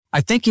I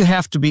think you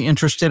have to be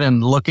interested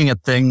in looking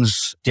at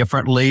things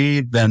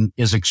differently than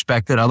is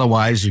expected.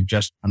 Otherwise, you're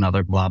just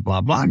another blah, blah,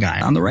 blah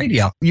guy on the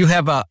radio. You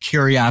have a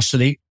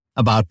curiosity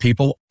about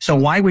people. So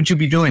why would you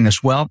be doing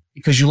this? Well,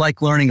 because you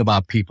like learning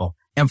about people.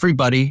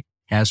 Everybody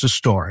has a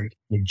story.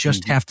 You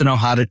just have to know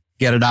how to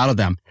get it out of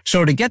them.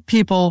 So to get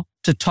people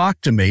to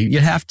talk to me, you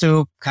have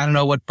to kind of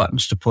know what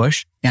buttons to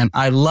push. And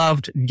I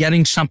loved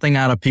getting something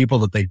out of people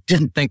that they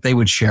didn't think they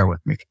would share with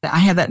me. I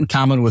had that in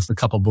common with a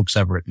couple books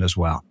I've written as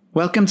well.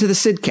 Welcome to the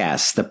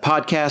Sidcast, the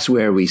podcast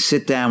where we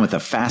sit down with a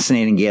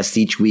fascinating guest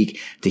each week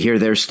to hear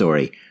their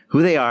story,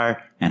 who they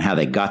are, and how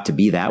they got to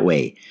be that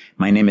way.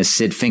 My name is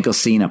Sid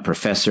Finkelstein, a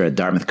professor at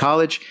Dartmouth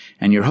College,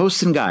 and your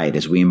host and guide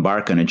as we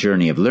embark on a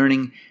journey of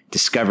learning,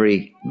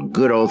 discovery, and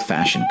good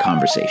old-fashioned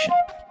conversation.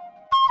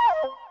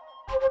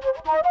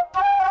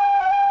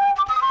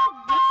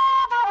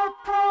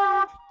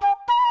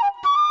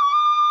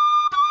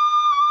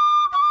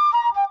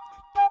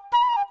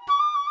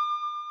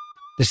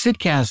 The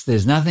Sidcast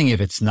is nothing if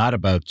it's not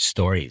about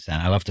stories.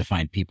 And I love to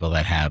find people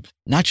that have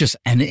not just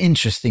an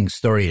interesting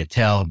story to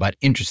tell, but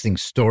interesting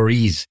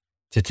stories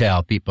to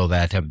tell. People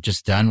that have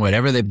just done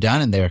whatever they've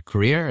done in their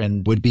career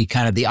and would be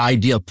kind of the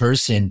ideal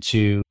person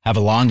to have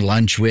a long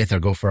lunch with or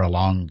go for a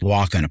long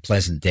walk on a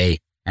pleasant day.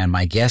 And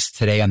my guest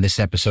today on this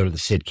episode of the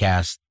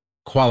Sidcast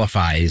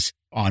qualifies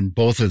on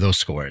both of those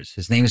scores.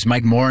 His name is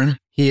Mike Morin.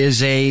 He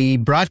is a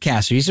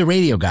broadcaster. He's a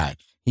radio guy.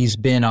 He's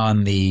been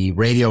on the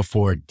radio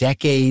for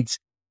decades.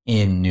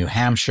 In New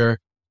Hampshire,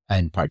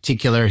 in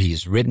particular,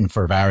 he's written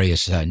for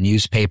various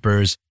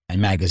newspapers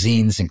and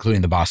magazines,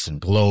 including the Boston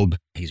Globe.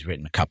 He's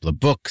written a couple of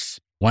books,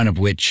 one of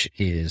which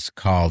is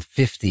called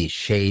 50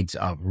 Shades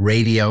of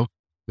Radio,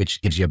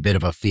 which gives you a bit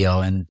of a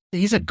feel. And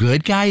he's a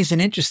good guy. He's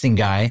an interesting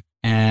guy.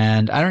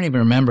 And I don't even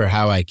remember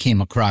how I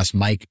came across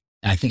Mike.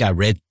 I think I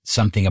read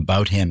something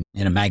about him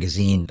in a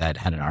magazine that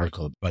had an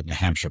article about New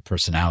Hampshire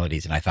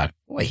personalities. And I thought,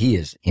 boy, he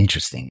is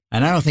interesting.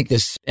 And I don't think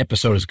this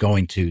episode is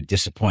going to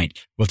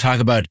disappoint. We'll talk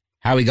about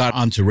how he got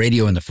onto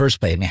radio in the first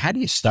place. I mean, how do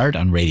you start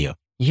on radio?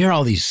 You hear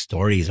all these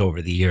stories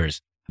over the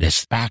years,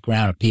 this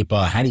background of people.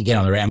 How do you get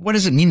on the radio? What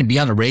does it mean to be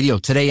on the radio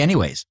today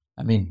anyways?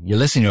 I mean, you're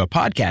listening to a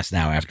podcast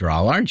now after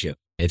all, aren't you?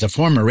 It's a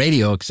form of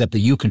radio, except that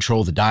you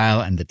control the dial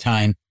and the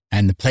time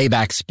and the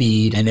playback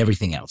speed and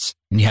everything else.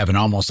 And you have an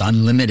almost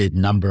unlimited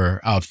number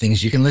of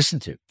things you can listen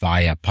to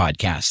via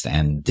podcast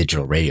and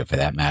digital radio for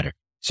that matter.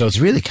 So it's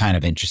really kind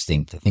of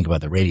interesting to think about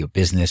the radio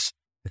business,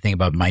 to think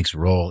about Mike's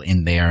role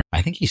in there.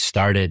 I think he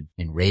started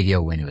in radio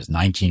when he was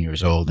 19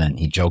 years old, and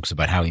he jokes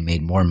about how he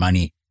made more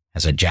money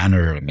as a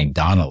janitor at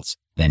McDonald's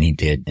than he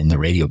did in the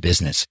radio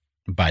business.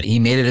 But he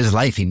made it his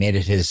life. He made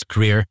it his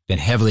career, been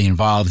heavily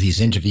involved.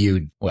 He's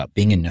interviewed,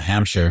 being in New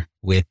Hampshire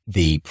with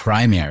the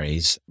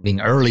primaries,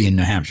 being early in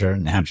New Hampshire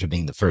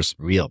being the first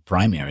real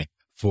primary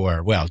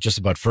for, just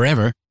about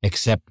forever,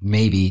 except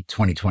maybe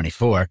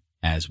 2024,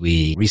 as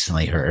we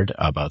recently heard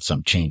about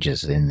some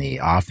changes in the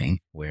offing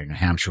where New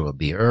Hampshire will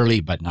be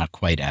early, but not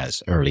quite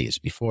as early as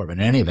before. But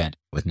in any event,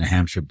 with New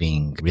Hampshire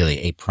being really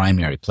a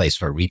primary place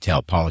for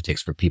retail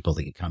politics, for people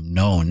to become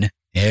known,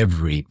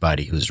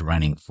 everybody who's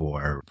running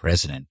for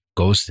president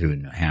goes through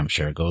New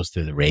Hampshire, goes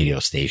through the radio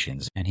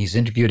stations, and he's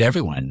interviewed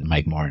everyone,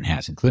 Mike Morin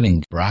has,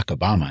 including Barack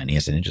Obama, and he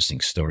has an interesting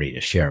story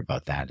to share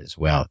about that as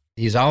well.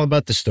 He's all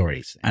about the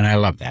stories, and I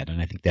love that, and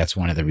I think that's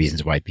one of the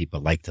reasons why people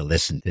like to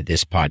listen to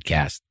this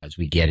podcast as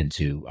we get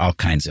into all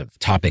kinds of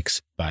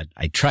topics, but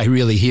I try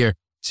really here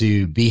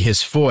to be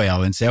his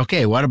foil and say,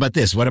 okay, what about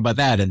this? What about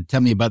that? And tell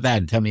me about that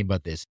and tell me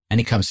about this. And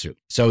he comes through.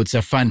 So it's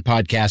a fun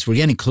podcast. We're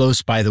getting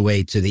close, by the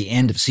way, to the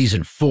end of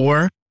season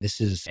 4. This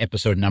is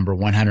episode number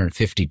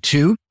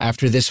 152.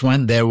 After this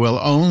one, there will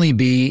only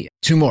be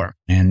 2 more.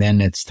 And then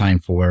it's time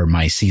for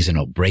my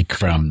seasonal break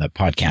from the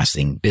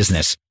podcasting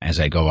business as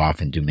I go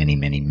off and do many,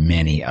 many,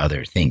 many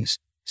other things.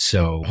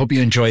 So hope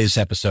you enjoy this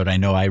episode. I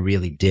know I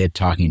really did,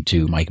 talking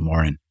to Mike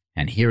Morin.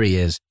 And here he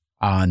is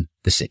on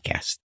the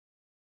Sidcast.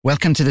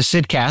 Welcome to the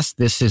Sidcast.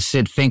 This is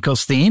Sid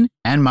Finkelstein,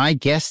 and my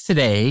guest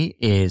today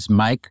is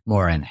Mike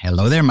Morin.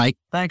 Hello there, Mike.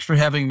 Thanks for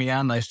having me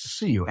on. Nice to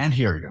see you and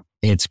hear you.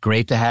 It's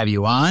great to have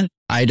you on.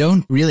 I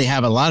don't really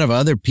have a lot of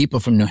other people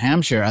from New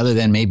Hampshire other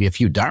than maybe a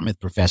few Dartmouth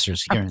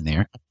professors here and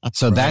there.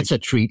 So right. That's a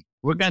treat.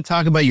 We're going to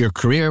talk about your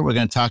career. We're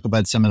going to talk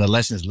about some of the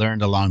lessons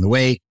learned along the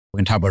way. We're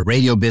going to talk about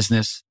radio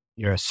business.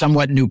 You're a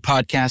somewhat new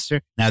podcaster.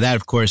 Now that,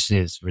 of course,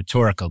 is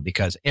rhetorical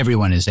because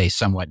everyone is a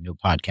somewhat new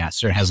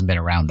podcaster. It hasn't been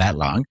around that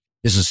long.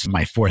 This is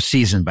my 4th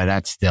season, but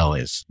that still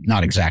is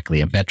not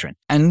exactly a veteran.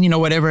 And,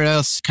 whatever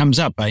else comes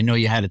up, I know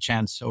you had a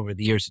chance over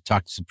the years to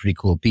talk to some pretty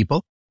cool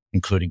people,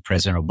 including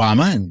President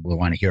Obama, and we'll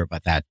want to hear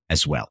about that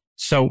as well.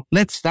 So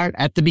let's start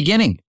at the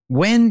beginning.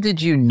 When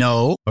did you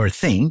know or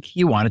think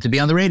you wanted to be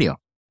on the radio?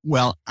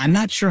 Well, I'm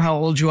not sure how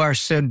old you are,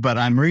 Sid, but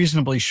I'm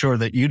reasonably sure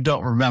that you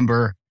don't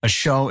remember a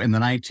show in the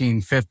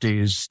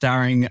 1950s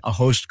starring a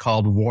host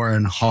called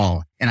Warren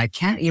Hall. And I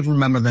can't even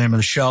remember the name of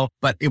the show,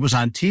 but it was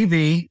on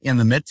TV in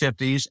the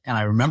mid-50s. And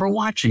I remember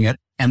watching it.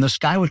 And this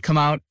guy would come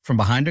out from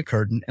behind a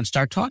curtain and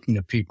start talking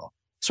to people.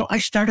 So I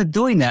started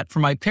doing that for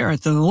my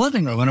parents in the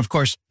living room. And of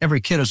course, every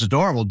kid is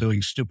adorable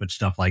doing stupid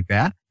stuff like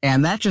that.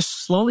 And that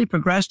just slowly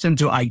progressed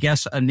into, I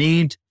guess, a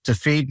need to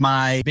feed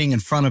my being in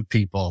front of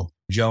people,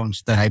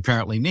 Jones, that I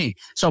apparently need.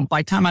 So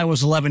by the time I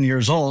was 11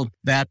 years old,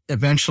 that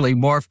eventually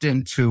morphed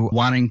into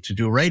wanting to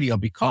do radio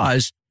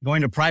because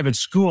going to private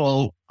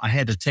school, I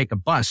had to take a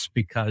bus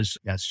because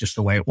that's just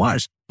the way it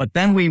was. But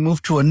then we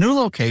moved to a new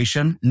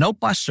location, no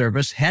bus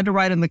service, had to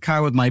ride in the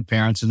car with my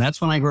parents. And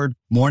that's when I heard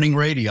morning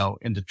radio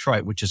in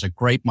Detroit, which is a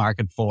great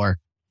market for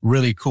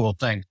really cool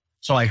things.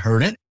 So I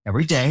heard it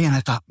every day and I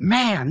thought,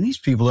 man, these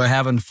people are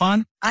having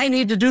fun. I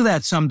need to do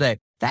that someday.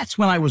 That's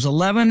when I was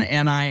 11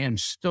 and I am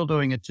still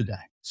doing it today.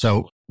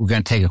 So we're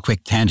going to take a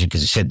quick tangent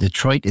because you said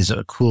Detroit is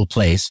a cool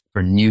place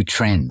for new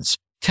trends.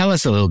 Tell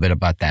us a little bit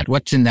about that.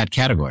 What's in that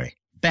category?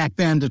 Back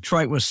then,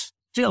 Detroit was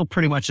still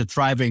pretty much a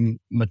thriving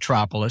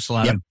metropolis. A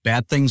lot of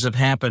bad things have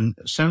happened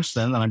since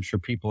then that I'm sure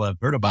people have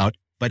heard about.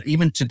 But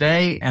even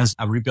today, as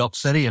a rebuilt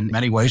city in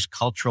many ways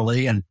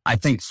culturally, and I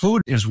think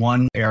food is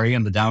one area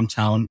in the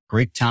downtown,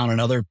 Greektown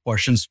and other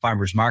portions,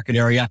 farmers market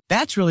area,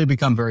 that's really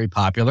become very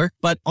popular.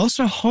 But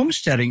also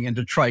homesteading in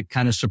Detroit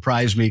kind of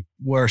surprised me,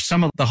 where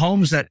some of the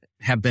homes that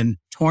have been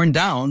torn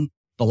down,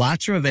 the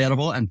lots are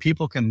available and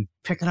people can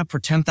pick it up for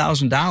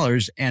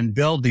 $10,000 and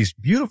build these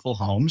beautiful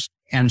homes.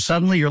 And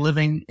suddenly you're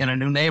living in a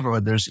new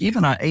neighborhood. There's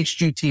even a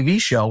HGTV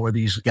show where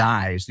these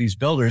guys, these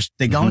builders,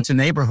 they go into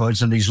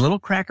neighborhoods and these little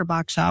cracker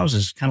box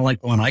houses, kind of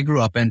like the one I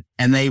grew up in,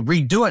 and they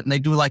redo it and they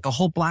do like a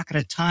whole block at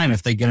a time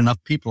if they get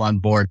enough people on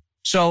board.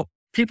 So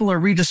people are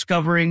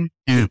rediscovering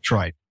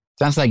Detroit.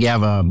 Sounds like you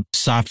have a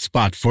soft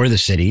spot for the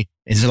city.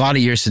 It's a lot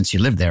of years since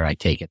you lived there, I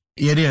take it.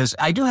 It is.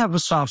 I do have a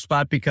soft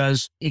spot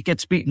because it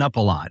gets beaten up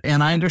a lot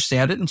and I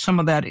understand it. And some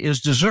of that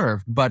is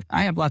deserved, but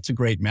I have lots of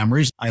great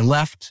memories. I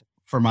left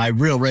for my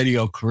real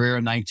radio career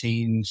in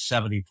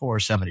 1974,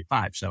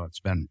 75. So it's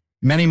been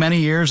many, many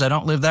years. I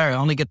don't live there. I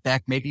only get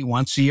back maybe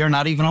once a year.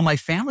 Not even all my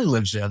family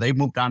lives there. They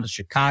moved on to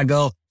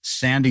Chicago,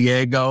 San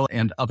Diego,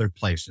 and other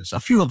places. A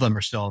few of them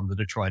are still in the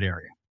Detroit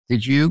area.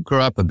 Did you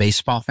grow up a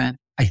baseball fan?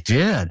 I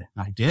did.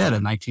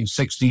 In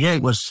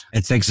 1968 was...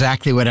 It's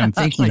exactly what I'm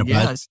thinking about.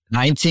 Yes.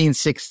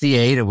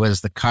 1968, it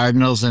was the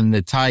Cardinals and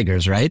the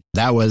Tigers, right?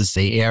 That was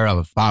the era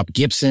of Bob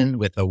Gibson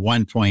with a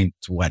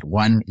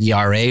 1.1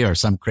 ERA or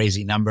some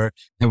crazy number.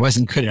 It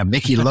wasn't good enough.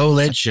 Mickey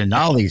Lolich and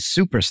all these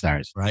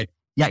superstars. Right.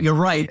 Yeah, you're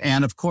right.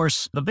 And of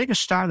course, the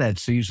biggest star that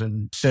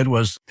season, Sid,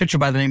 was a pitcher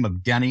by the name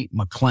of Denny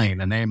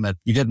McLain, a name that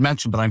you didn't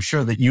mention, but I'm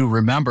sure that you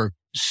remember.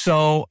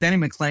 So Denny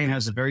McLain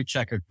has a very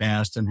checkered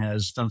past and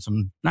has done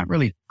some not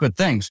really good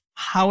things.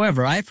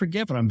 However, I've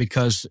forgiven him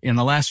because in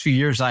the last few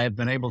years, I have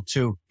been able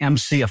to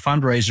MC a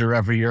fundraiser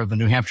every year of the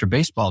New Hampshire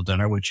Baseball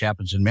Dinner, which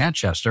happens in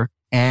Manchester.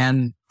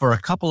 And for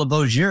a couple of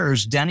those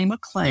years, Denny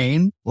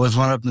McLain was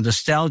one of the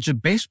nostalgia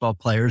baseball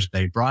players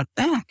they brought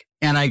back.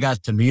 And I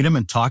got to meet him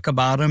and talk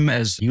about him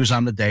as he was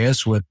on the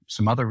dais with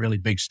some other really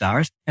big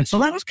stars. And so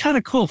that was kind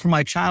of cool for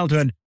my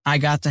childhood. I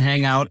got to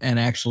hang out and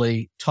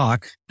actually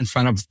talk in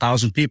front of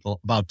 1,000 people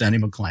about Denny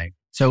McLain.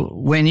 So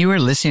when you were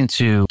listening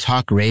to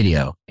talk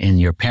radio in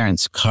your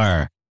parents'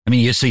 car, I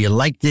mean, so you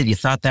liked it, you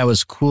thought that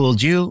was cool.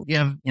 Do you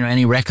have,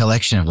 any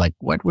recollection of like,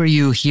 what were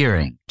you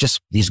hearing?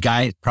 Just these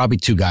guys, probably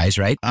two guys,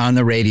 right? On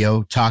the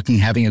radio, talking,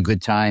 having a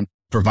good time,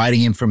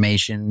 providing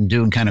information,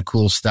 doing kind of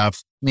cool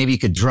stuff. Maybe you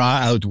could draw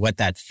out what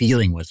that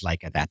feeling was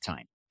like at that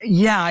time.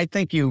 Yeah, I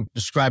think you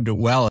described it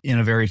well in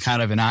a very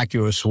kind of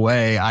innocuous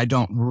way. I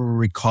don't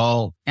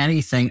recall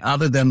anything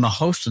other than the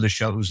host of the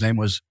show, whose name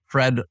was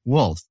Fred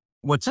Wolf.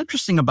 What's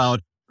interesting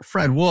about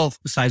Fred Wolf,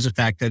 besides the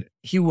fact that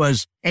he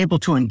was able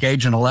to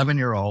engage an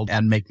 11-year-old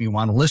and make me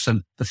want to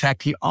listen, the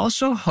fact he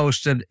also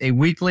hosted a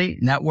weekly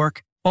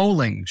network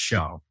bowling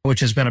show, which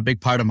has been a big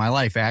part of my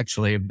life,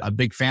 actually. A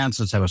big fan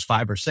since I was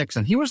 5 or 6.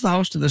 And he was the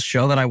host of this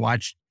show that I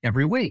watched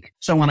every week.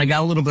 So when I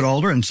got a little bit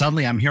older and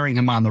suddenly I'm hearing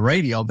him on the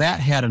radio,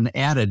 that had an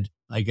added,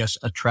 I guess,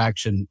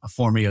 attraction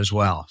for me as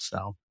well.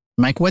 So,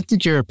 Mike, what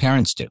did your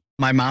parents do?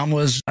 My mom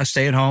was a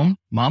stay-at-home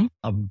mom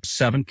of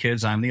 7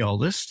 kids. I'm the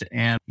oldest.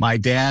 And my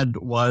dad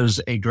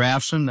was a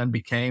draftsman, then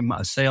became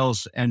a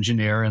sales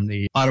engineer in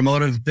the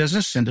automotive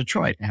business in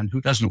Detroit. And who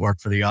doesn't work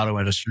for the auto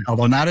industry?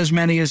 Although not as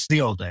many as the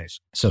old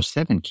days. So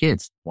 7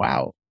 kids.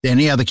 Wow.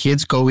 Any other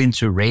kids go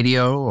into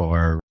radio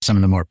or some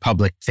of the more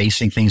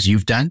public-facing things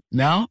you've done?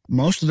 No,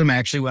 most of them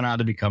actually went on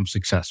to become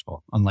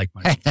successful, unlike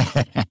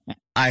myself.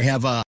 I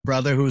have a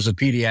brother who is a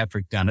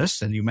pediatric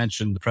dentist, and you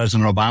mentioned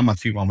President Obama a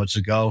few moments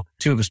ago.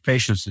 2 of his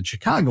patients in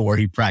Chicago where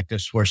he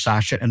practiced were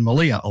Sasha and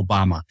Malia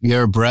Obama.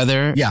 Your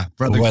brother,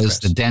 brother was Chris,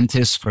 the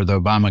dentist for the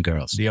Obama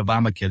girls. The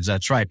Obama kids,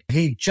 that's right.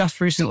 He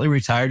just recently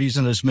retired. He's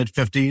in his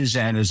mid-50s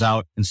and is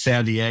out in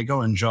San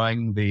Diego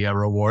enjoying the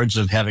rewards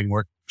of having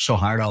worked so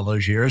hard all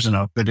those years in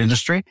a good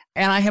industry.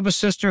 And I have a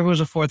sister who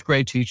was a 4th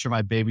grade teacher,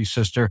 my baby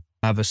sister.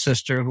 I have a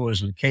sister who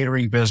was in the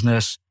catering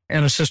business.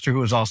 and a sister who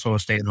was also a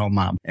stay-at-home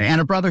mom,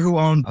 and a brother who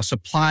owned a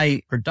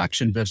supply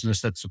production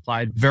business that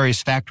supplied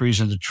various factories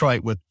in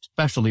Detroit with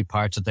specialty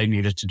parts that they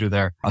needed to do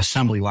their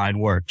assembly line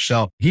work.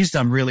 So he's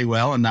done really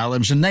well and now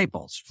lives in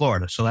Naples,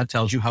 Florida. So that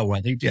tells you how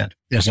well he did.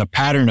 There's a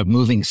pattern of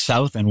moving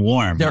south and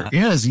warm. There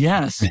is,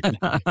 yes.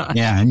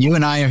 Yeah, and you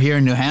and I are here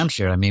in New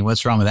Hampshire. I mean,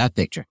 what's wrong with that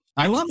picture?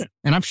 I love it.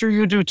 And I'm sure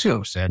you do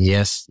too, Sid.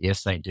 Yes,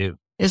 I do.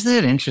 Isn't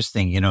it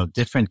interesting? You know,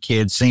 different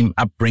kids, same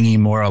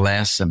upbringing, more or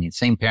less. I mean,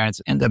 same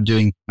parents end up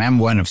doing, I'm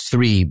one of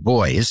 3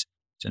 boys,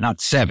 so not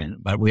 7,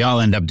 but we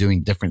all end up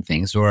doing different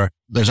things, or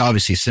there's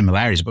obviously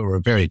similarities, but we're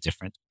very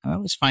different. I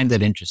always find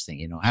that interesting.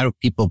 You know, how do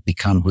people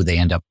become who they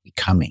end up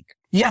becoming?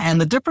 Yeah.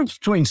 And the difference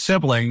between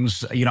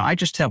siblings, I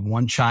just have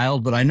 1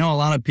 child, but I know a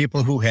lot of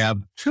people who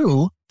have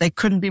 2. They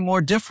couldn't be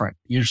more different.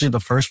 Usually the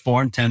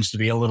firstborn tends to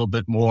be a little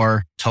bit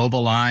more toe the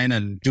line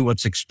and do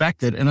what's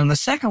expected. And then the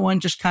second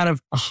one just kind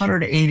of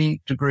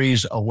 180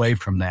 degrees away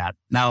from that.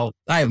 Now,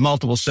 I have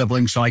multiple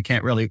siblings, so I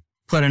can't really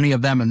put any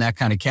of them in that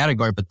kind of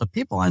category. But the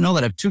people I know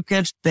that have 2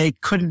 kids, they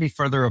couldn't be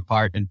further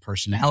apart in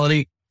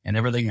personality and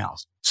everything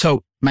else.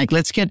 So, Mike,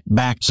 let's get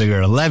back. So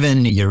you're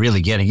 11, you're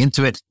really getting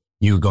into it.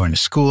 You were going to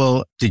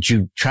school. Did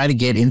you try to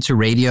get into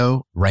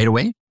radio right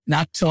away?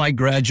 Not till I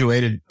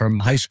graduated from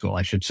high school,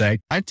 I should say.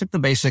 I took the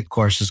basic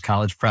courses,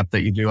 college prep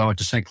that you do. I went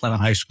to St.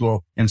 Clement High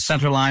School in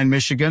Centerline,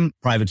 Michigan,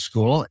 private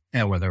school,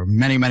 where there were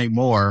many, many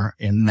more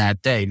in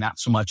that day, not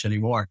so much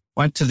anymore.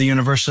 Went to the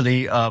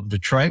University of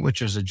Detroit,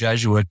 which is a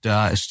Jesuit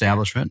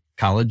establishment,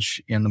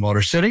 college in the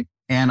Motor City.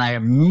 And I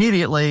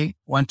immediately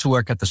went to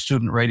work at the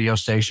student radio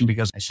station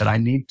because I said, I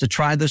need to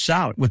try this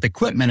out with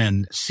equipment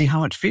and see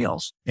how it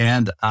feels.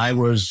 And I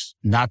was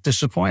not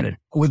disappointed.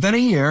 Within a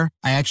year,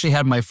 I actually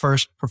had my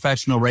first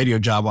professional radio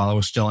job while I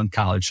was still in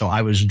college. So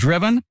I was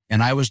driven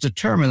and I was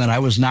determined that I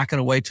was not going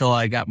to wait till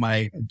I got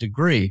my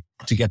degree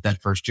to get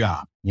that first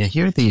job. You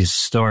hear these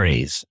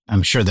stories.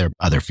 I'm sure there are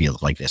other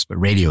fields like this, but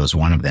radio is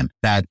one of them,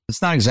 that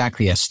it's not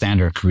exactly a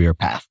standard career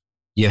path.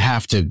 You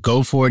have to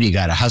go for it. You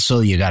got to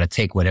hustle. You got to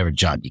take whatever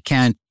job you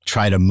can,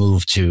 try to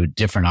move to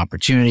different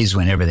opportunities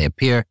whenever they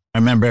appear. I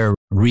remember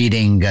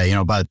reading,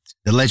 about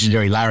the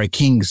legendary Larry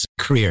King's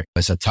career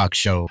as a talk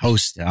show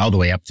host all the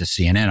way up to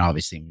CNN,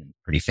 obviously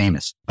pretty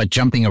famous, but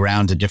jumping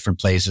around to different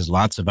places,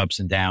 lots of ups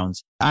and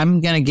downs.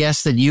 I'm going to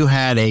guess that you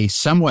had a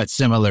somewhat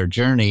similar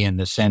journey in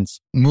the sense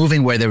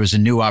moving where there was a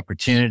new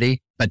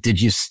opportunity. But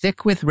did you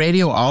stick with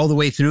radio all the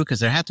way through?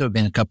 Because there had to have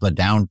been a couple of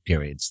down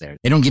periods there.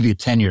 They don't give you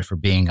tenure for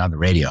being on the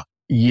radio.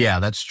 Yeah,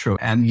 that's true.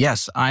 And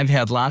yes, I've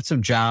had lots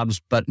of jobs,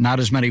 but not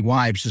as many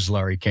wives as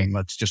Larry King.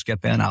 Let's just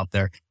get that out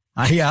there.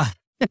 I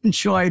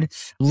enjoyed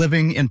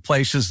living in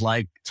places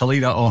like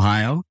Toledo,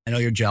 Ohio. I know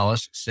you're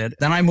jealous, Sid.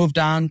 Then I moved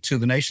on to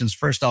the nation's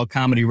first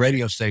all-comedy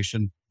radio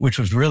station, which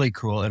was really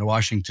cool in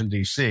Washington,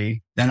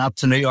 D.C., then up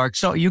to New York.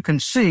 So you can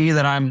see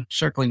that I'm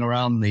circling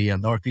around the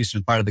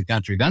northeastern part of the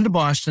country, then to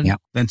Boston,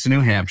 then to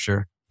New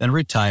Hampshire, then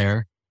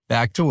retire,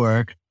 back to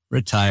work,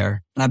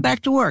 retire, and I'm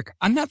back to work.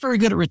 I'm not very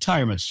good at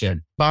retirement,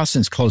 Sid.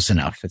 Boston's close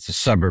enough. It's a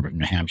suburb of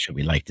New Hampshire,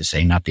 we like to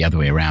say, not the other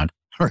way around.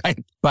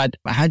 Right. But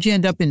how'd you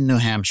end up in New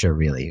Hampshire,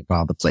 really, of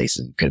all the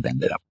places you could have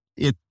ended up?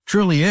 It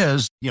truly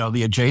is, the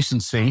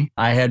adjacency.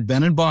 I had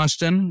been in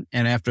Boston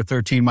and after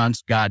 13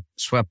 months got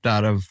swept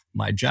out of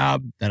my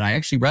job that I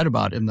actually read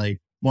about in the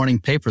morning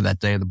paper that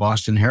day, the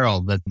Boston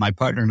Herald, that my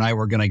partner and I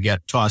were going to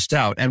get tossed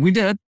out. And we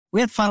did.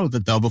 We had fun with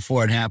it, though,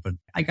 before it happened.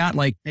 I got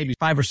maybe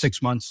 5 or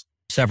 6 months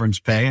severance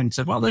pay and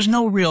said, well, there's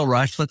no real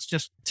rush. Let's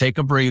just take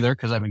a breather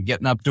because I've been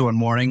getting up doing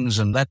mornings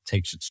and that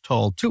takes its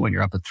toll too when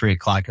you're up at 3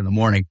 o'clock in the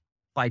morning.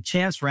 By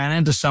chance ran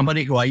into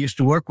somebody who I used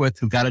to work with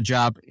who got a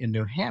job in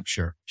New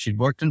Hampshire. She'd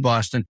worked in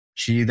Boston.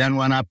 She then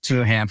went up to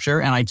New Hampshire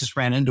and I just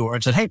ran into her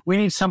and said, hey, we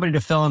need somebody to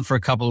fill in for a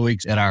couple of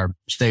weeks at our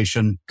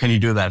station. Can you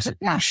do that? I said,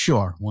 yeah,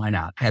 sure. Why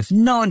not? I have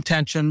no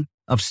intention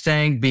of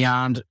staying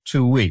beyond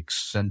 2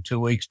 weeks, and 2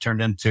 weeks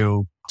turned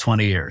into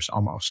 20 years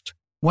almost.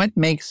 What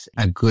makes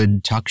a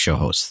good talk show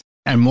host,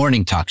 and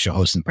morning talk show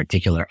host in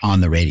particular,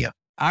 on the radio?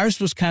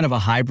 Ours was kind of a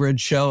hybrid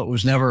show. It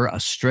was never a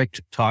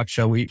strict talk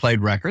show. We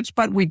played records,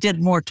 but we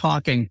did more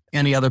talking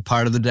any other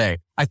part of the day.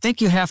 I think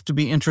you have to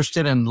be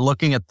interested in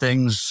looking at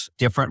things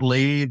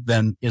differently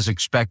than is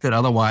expected.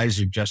 Otherwise,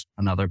 you're just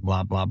another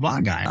blah, blah, blah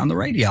guy on the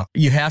radio.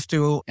 You have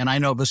to, and I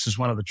know this is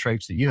one of the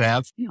traits that you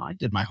have. I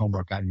did my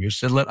homework on you,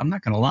 Sidlet. I'm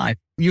not going to lie.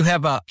 You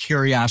have a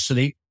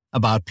curiosity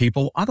about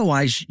people.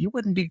 Otherwise, you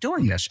wouldn't be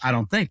doing this. I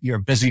don't think. You're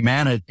a busy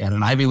man at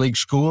an Ivy League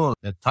school,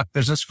 at Tuck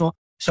Business School.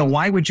 So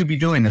why would you be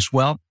doing this?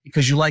 Well,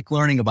 because you like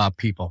learning about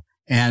people.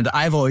 And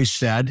I've always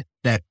said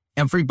that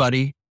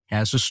everybody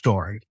has a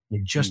story.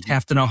 You just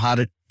have to know how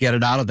to get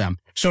it out of them.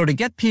 So to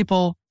get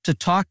people to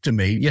talk to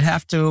me, you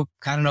have to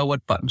kind of know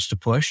what buttons to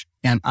push.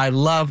 And I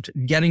loved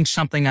getting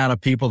something out of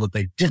people that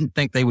they didn't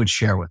think they would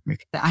share with me.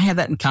 I had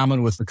that in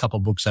common with a couple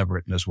of books I've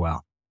written as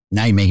well.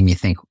 Now you're making me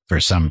think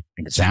for some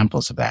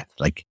examples of that,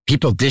 like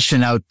people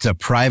dishing out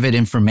private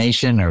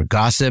information or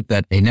gossip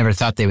that they never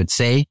thought they would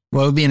say.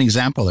 What would be an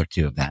example or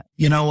two of that?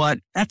 You know what?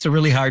 That's a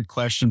really hard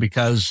question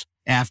because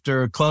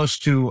after close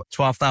to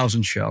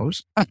 12,000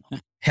 shows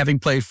having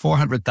played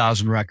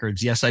 400,000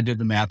 records. Yes, I did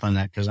the math on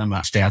that because I'm a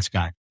stats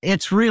guy.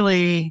 It's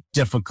really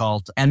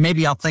difficult, and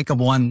maybe I'll think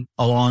of one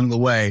along the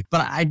way.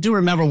 But I do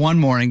remember one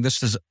morning,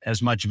 this is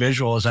as much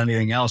visual as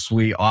anything else,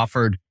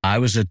 I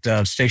was at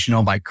a station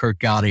owned by Kurt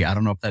Gowdy. I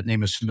don't know if that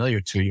name is familiar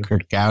to you.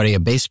 Kurt Gowdy, a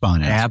baseball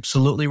man.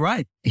 Absolutely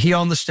right. He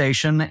owned the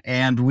station,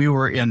 and we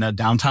were in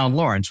downtown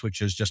Lawrence,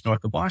 which is just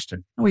north of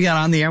Boston. And we got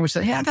on the air and we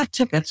said, hey, I got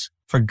tickets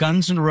for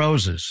Guns N'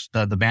 Roses,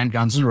 the band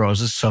Guns N'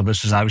 Roses. So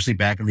this is obviously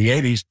back in the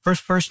 80s.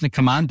 First person to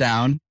come on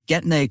down,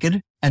 get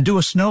naked, and do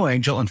a snow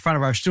angel in front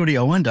of our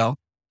studio window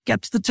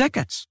gets the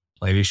tickets.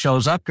 Lady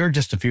shows up here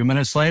just a few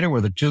minutes later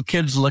with the two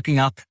kids looking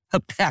out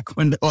the back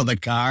window of the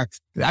car.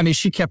 I mean,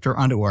 she kept her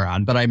underwear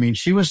on, but I mean,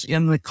 she was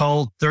in the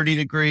cold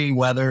 30-degree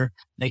weather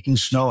making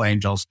snow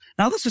angels.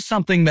 Now, this is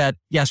something that,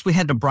 yes, we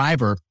had to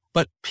bribe her,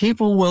 but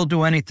people will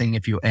do anything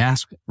if you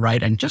ask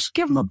right and just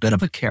give them a bit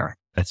of a carrot.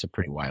 That's a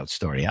pretty wild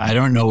story. I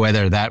don't know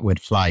whether that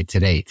would fly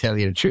today, tell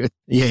you the truth.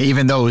 Yeah,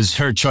 even though it was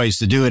her choice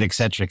to do it, et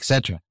cetera, et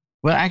cetera.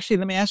 Well, actually,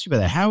 let me ask you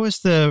about that. How has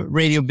the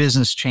radio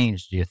business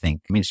changed, do you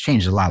think? I mean, it's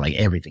changed a lot, like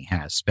everything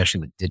has,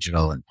 especially with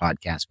digital and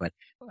podcasts. But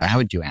how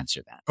would you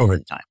answer that over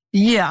the time?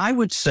 Yeah, I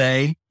would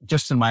say,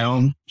 just in my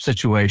own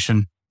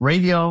situation,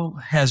 radio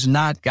has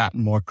not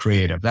gotten more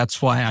creative.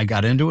 That's why I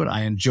got into it.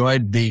 I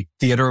enjoyed the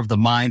theater of the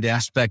mind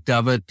aspect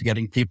of it,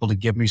 getting people to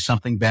give me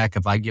something back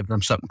if I give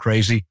them something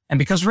crazy. And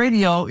because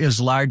radio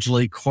is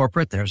largely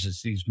corporate,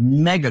 there's these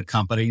mega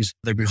companies.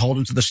 They're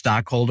beholden to the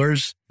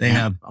stockholders. They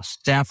have a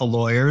staff of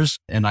lawyers.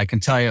 And I can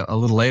tell you a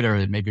little later,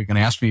 and maybe you're going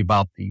to ask me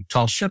about the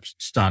tall ships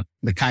stunt,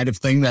 the kind of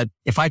thing that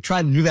if I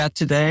tried to do that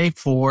today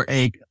for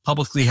a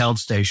publicly held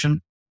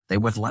station, they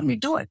would let me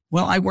do it.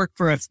 Well, I worked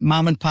for a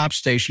mom and pop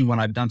station when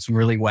I've done some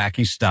really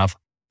wacky stuff,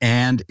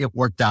 and it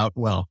worked out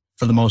well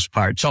for the most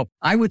part. So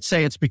I would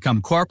say it's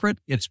become corporate.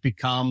 It's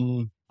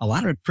become a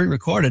lot of it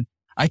pre-recorded.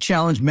 I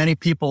challenge many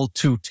people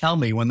to tell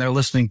me when they're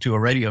listening to a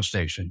radio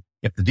station,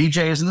 if the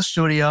DJ is in the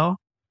studio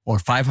or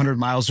 500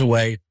 miles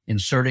away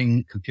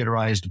inserting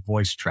computerized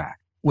voice track,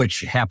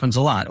 which happens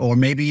a lot, or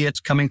maybe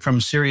it's coming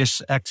from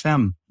Sirius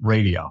XM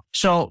radio.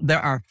 So there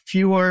are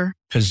fewer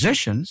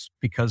positions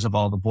because of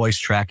all the voice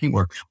tracking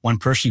where one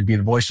person could be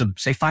the voice of,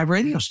 say, 5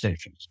 radio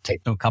stations.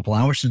 Take them a couple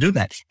hours to do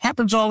that.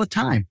 Happens all the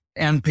time.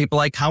 And people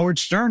like Howard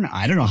Stern,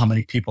 I don't know how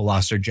many people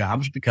lost their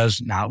jobs because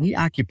now he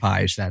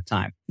occupies that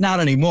time. Not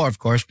anymore, of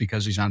course,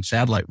 because he's on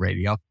satellite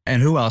radio.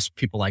 And who else?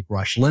 People like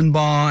Rush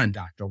Limbaugh and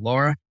Dr.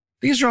 Laura.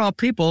 These are all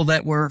people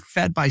that were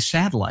fed by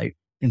satellite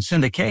in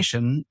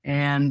syndication,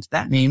 and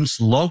that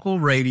means local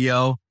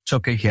radio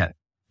took a hit.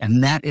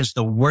 And that is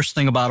the worst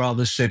thing about all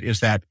this, Sid, is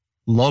that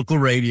local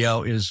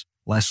radio is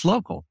less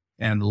local,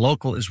 and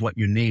local is what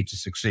you need to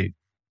succeed.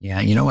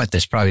 Yeah, you know what?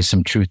 There's probably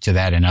some truth to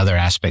that in other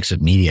aspects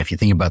of media. If you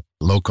think about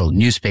local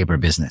newspaper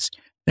business,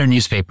 there are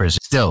newspapers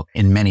still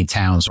in many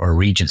towns or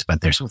regions,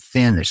 but they're so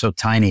thin, they're so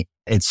tiny.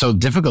 It's so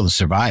difficult to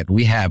survive.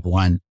 We have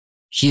one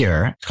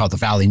here called the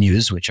Valley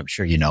News, which I'm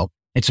sure you know.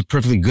 It's a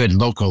perfectly good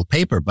local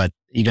paper, but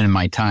even in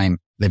my time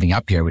living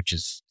up here, which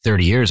is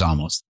 30 years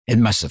almost, it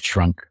must have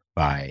shrunk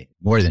by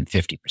more than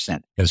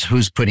 50% because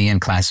who's putting in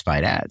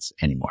classified ads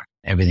anymore?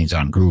 Everything's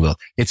on Google.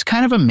 It's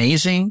kind of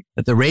amazing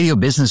that the radio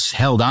business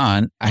held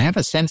on. I have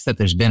a sense that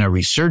there's been a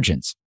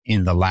resurgence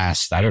in the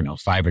last,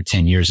 5 or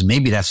 10 years. And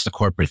maybe that's the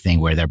corporate thing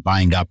where they're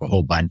buying up a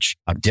whole bunch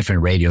of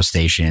different radio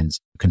stations,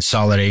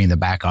 consolidating the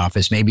back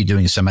office, maybe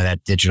doing some of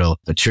that digital,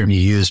 the term you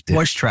used,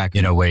 voice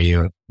tracking, where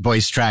you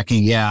voice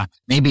tracking. Yeah.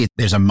 Maybe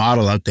there's a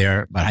model out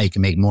there about how you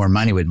can make more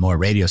money with more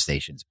radio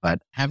stations, but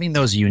having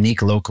those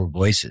unique local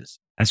voices,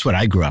 that's what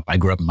I grew up. I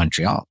grew up in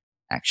Montreal,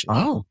 actually.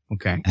 Oh,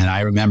 okay. And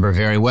I remember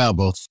very well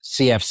both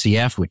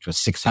CFCF, which was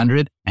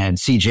 600, and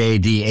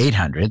CJAD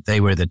 800.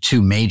 They were the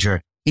two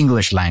major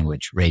English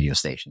language radio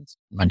stations.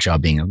 Montreal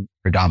being a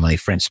predominantly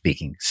French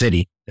speaking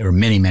city, there were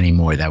many, many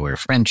more that were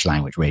French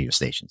language radio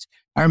stations.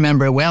 I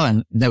remember it well,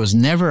 and there was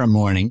never a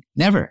morning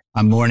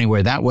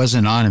where that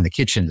wasn't on in the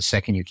kitchen the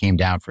second you came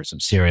down for some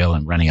cereal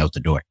and running out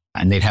the door.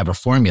 And they'd have a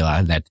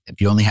formula that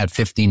if you only had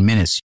 15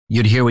 minutes,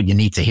 you'd hear what you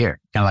need to hear.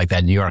 Kind of like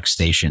that New York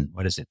station.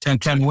 What is it?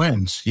 10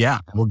 wins. Yeah.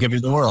 We'll give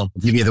you the world.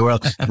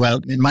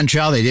 Well, in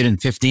Montreal, they did it in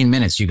 15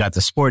 minutes. You got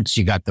the sports,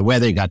 you got the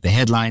weather, you got the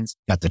headlines,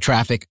 got the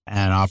traffic,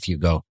 and off you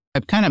go.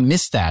 I've kind of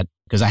missed that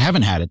because I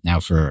haven't had it now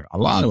for a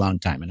long, long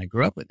time, and I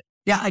grew up with it.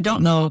 Yeah, I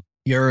don't know.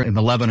 You're in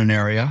the Lebanon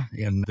area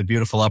in the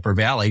beautiful Upper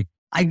Valley.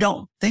 I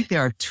don't think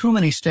there are too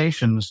many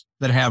stations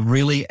that have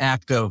really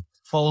active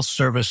full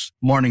service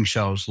morning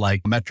shows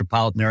like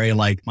metropolitan area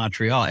like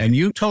Montreal. And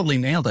you totally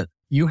nailed it.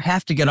 You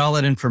have to get all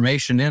that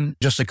information in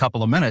just a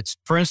couple of minutes.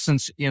 For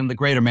instance, in the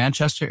greater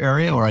Manchester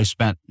area, where I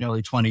spent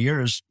nearly 20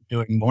 years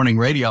doing morning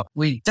radio,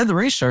 we did the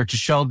research to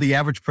show the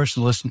average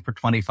person listened for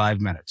 25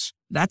 minutes.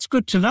 That's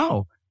good to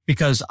know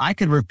because I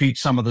could repeat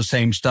some of the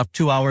same stuff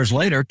 2 hours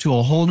later to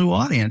a whole new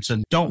audience.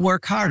 And don't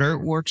work harder,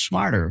 work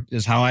smarter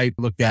is how I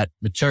looked at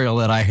material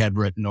that I had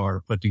written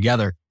or put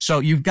together. So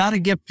you've got to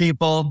give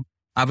people,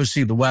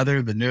 obviously, the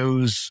weather, the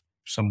news,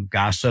 some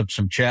gossip,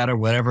 some chatter,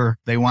 whatever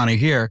they want to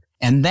hear.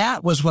 And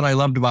that was what I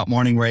loved about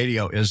morning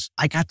radio is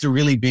I got to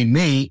really be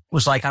me. It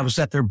was like I was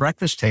at their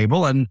breakfast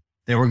table and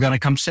they were going to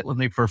come sit with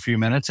me for a few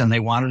minutes and they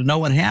wanted to know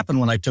what happened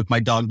when I took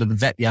my dog to the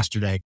vet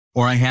yesterday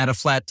or I had a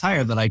flat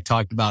tire that I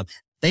talked about.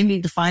 They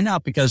need to find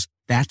out because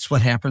that's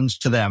what happens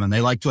to them. And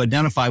they like to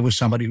identify with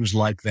somebody who's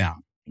like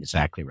them.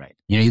 Exactly right.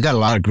 You got a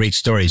lot of great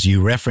stories.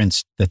 You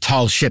referenced the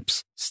tall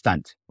ships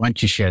stunt. Why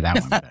don't you share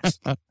that one with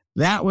us?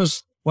 That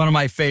was one of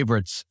my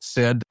favorites,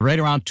 Sid. Right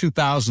around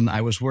 2000,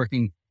 I was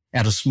working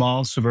at a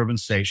small suburban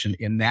station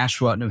in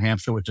Nashua, New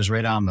Hampshire, which is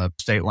right on the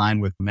state line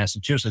with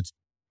Massachusetts.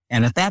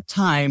 And at that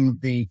time,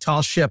 the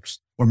tall ships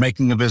were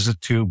making a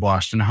visit to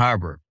Boston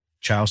Harbor,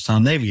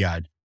 Charlestown Navy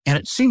Yard. And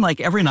it seemed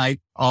like every night,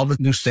 all the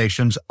news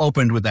stations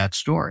opened with that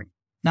story.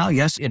 Now,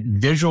 yes,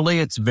 visually,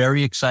 it's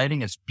very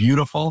exciting. It's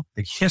beautiful.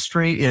 The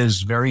history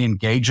is very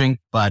engaging,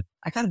 but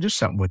I got to do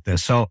something with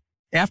this. So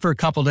after a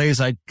couple of days,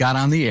 I got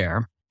on the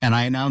air and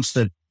I announced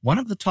that one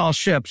of the tall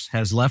ships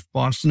has left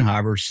Boston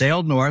Harbor,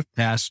 sailed north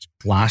past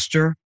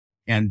Gloucester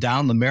and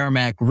down the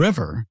Merrimack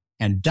River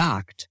and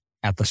docked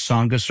at the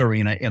Songus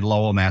Arena in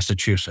Lowell,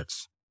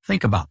 Massachusetts.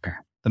 Think about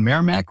that. The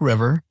Merrimack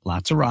River,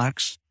 lots of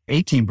rocks,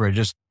 18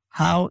 bridges.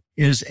 How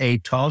is a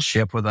tall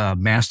ship with a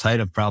mast height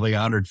of probably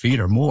 100 feet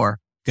or more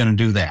going to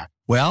do that?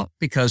 Well,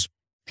 because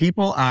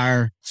people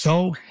are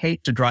so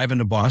hate to drive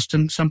into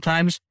Boston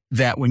sometimes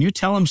that when you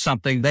tell them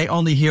something, they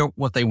only hear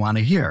what they want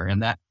to hear.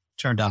 And that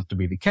turned out to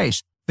be the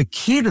case. The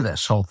key to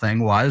this whole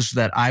thing was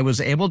that I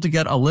was able to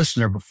get a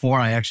listener before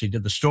I actually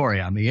did the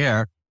story on the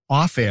air,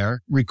 off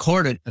air,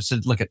 recorded. I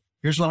said, look,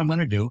 here's what I'm going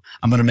to do.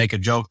 I'm going to make a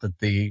joke that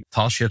the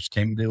tall ships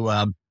came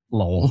to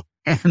Lowell.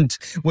 And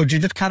would you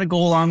just kind of go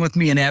along with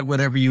me and add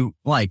whatever you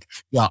like?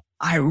 Well,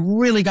 I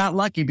really got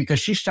lucky because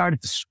she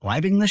started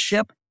describing the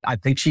ship. I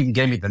think she even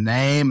gave me the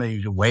name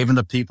and waving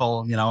to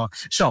people,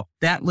 So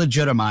that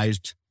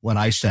legitimized what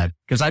I said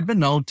because I'd been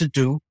known to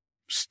do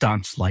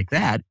stunts like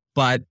that,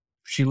 but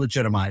she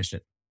legitimized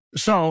it.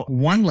 So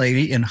one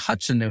lady in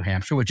Hudson, New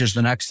Hampshire, which is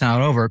the next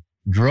town over,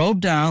 drove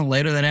down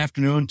later that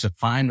afternoon to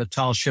find the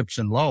tall ships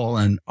in Lowell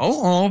and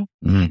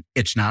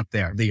it's not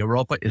there. The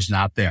Europa is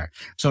not there.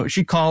 So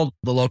she called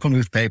the local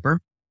newspaper,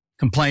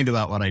 complained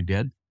about what I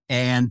did.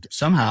 And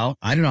somehow,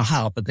 I don't know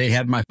how, but they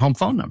had my home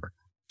phone number.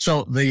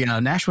 So the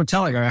Nashua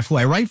Telegraph, who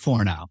I write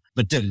for now,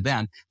 but didn't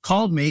then,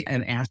 called me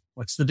and asked,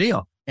 what's the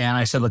deal? And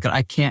I said, look,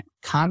 I can't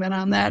comment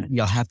on that.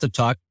 You'll have to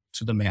talk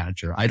to the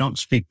manager. I don't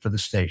speak for the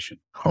station.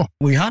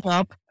 We hung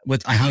up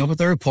with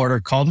the reporter,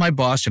 called my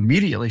boss,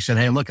 immediately said,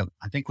 hey, look,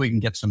 I think we can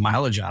get some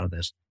mileage out of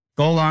this.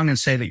 Go along and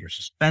say that you're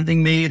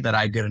suspending me, that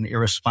I did an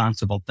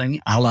irresponsible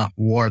thing, a la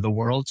War of the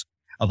Worlds,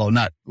 although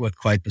not with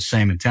quite the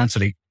same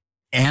intensity.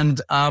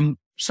 And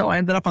so I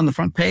ended up on the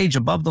front page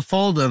above the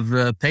fold of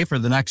the paper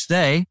the next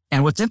day.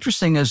 And what's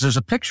interesting is there's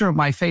a picture of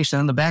my face,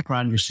 and in the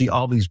background, you see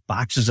all these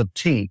boxes of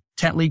tea,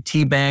 Tetley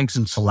tea bags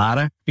and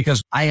Salada,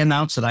 because I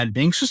announced that I'd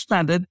being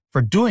suspended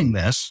for doing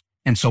this.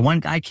 And so one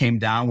guy came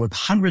down with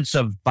hundreds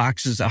of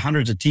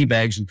tea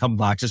bags and couple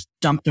boxes,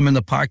 dumped them in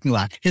the parking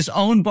lot, his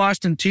own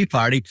Boston Tea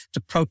Party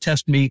to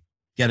protest me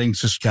getting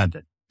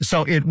suspended.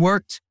 So it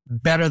worked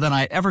better than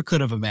I ever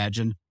could have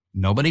imagined.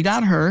 Nobody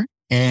got hurt.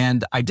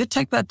 And I did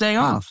take that day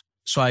off.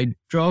 So I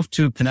drove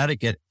to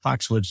Connecticut,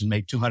 Foxwoods, and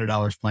made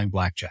 $200 playing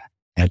blackjack.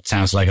 That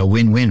sounds like a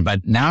win-win.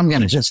 But now I'm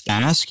going to just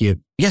ask you,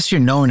 I guess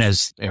you're known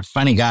as a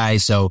funny guy,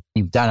 so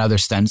you've done other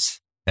stunts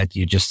that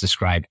you just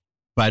described.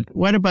 But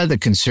what about the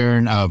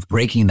concern of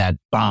breaking that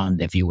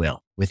bond, if you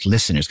will, with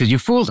listeners? Because you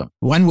fooled them.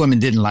 One woman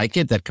didn't like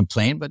it that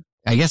complained, but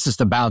I guess it's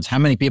the balance. How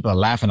many people are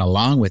laughing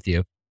along with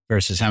you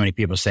versus how many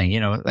people are saying,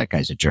 that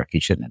guy's a jerk.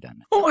 He shouldn't have done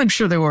that. Oh, I'm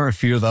sure there were a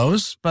few of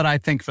those, but I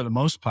think for the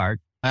most part,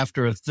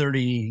 after a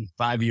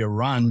 35-year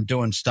run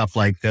doing stuff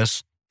like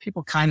this,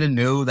 people kind of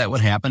knew that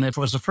would happen. If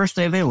it was the first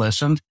day they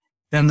listened,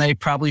 then they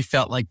probably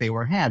felt like they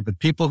were had. But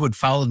people who had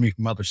followed me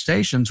from other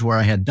stations where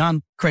I had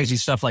done crazy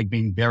stuff like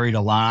being buried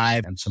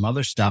alive and some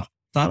other stuff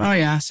thought, oh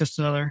yeah, it's just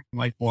another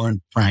Mike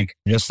Morin prank.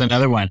 Just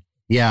another one.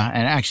 Yeah.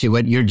 And actually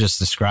what you're just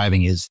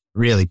describing is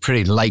really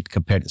pretty light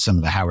compared to some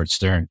of the Howard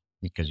Stern,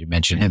 because you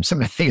mentioned him, some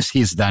of the things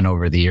he's done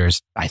over the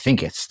years. I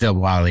think it's still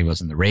while he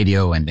was in the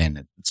radio and then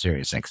at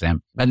Sirius XM.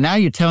 But now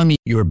you're telling me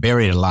you were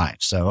buried alive.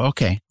 So,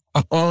 okay.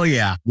 Oh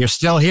yeah. You're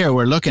still here.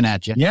 We're looking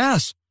at you.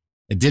 Yes.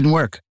 It didn't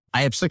work.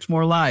 I have 6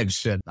 more lives,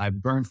 Sid.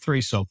 I've burned 3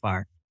 so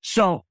far.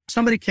 So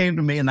somebody came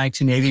to me in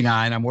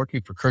 1989. I'm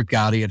working for Kurt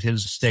Gowdy at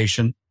his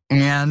station.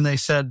 And they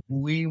said,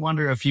 we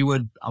wonder if you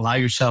would allow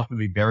yourself to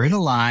be buried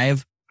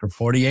alive for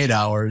 48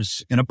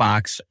 hours in a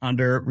box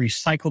under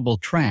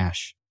recyclable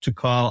trash to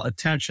call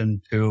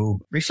attention to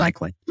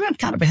recycling. We were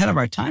kind of ahead of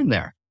our time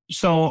there.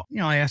 So,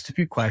 I asked a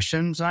few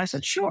questions. I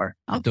said, sure,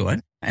 I'll do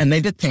it. And they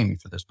did pay me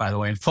for this, by the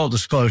way. In full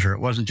disclosure, it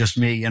wasn't just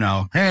me,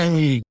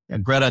 hey,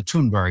 Greta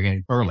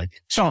Thunberg early.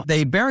 So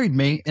they buried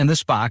me in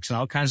this box and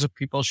all kinds of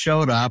people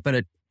showed up. And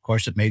of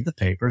course, it made the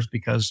papers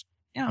because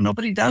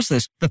nobody does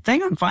this. The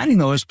thing I'm finding,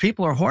 though, is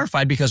people are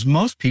horrified because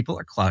most people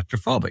are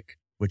claustrophobic,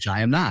 which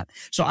I am not.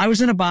 So I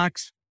was in a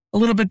box a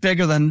little bit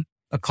bigger than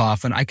a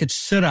coffin. I could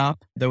sit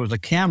up. There was a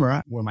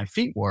camera where my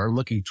feet were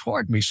looking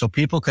toward me so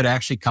people could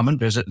actually come and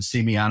visit and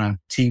see me on a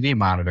TV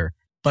monitor.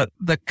 But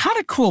the kind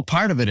of cool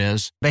part of it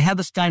is they had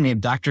this guy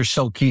named Dr.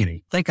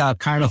 Silkini. Think a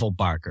carnival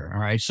barker. All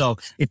right. So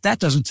if that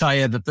doesn't tell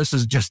you that this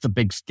is just a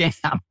big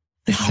scam,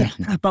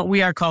 but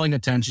we are calling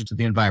attention to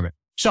the environment.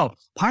 So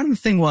part of the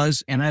thing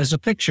was, and as a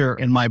picture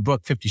in my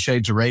book, 50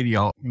 Shades of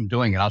Radio, I'm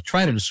doing it. I'll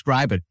try to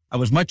describe it. I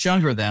was much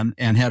younger then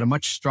and had a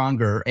much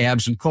stronger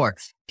abs and core.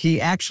 He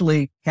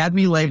actually had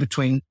me lay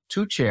between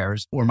two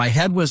chairs where my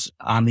head was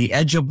on the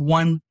edge of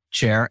one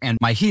chair and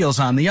my heels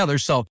on the other.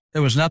 So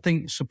there was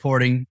nothing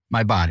supporting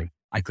my body.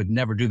 I could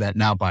never do that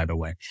now, by the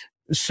way.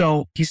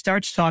 So he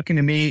starts talking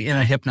to me in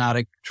a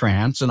hypnotic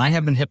trance, and I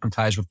have been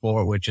hypnotized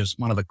before, which is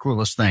one of the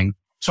coolest things.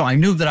 So I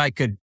knew that I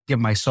could give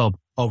myself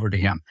over to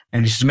him.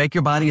 And he says, make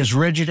your body as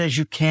rigid as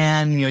you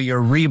can. You know,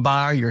 your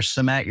rebar, your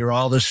cement, your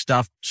all this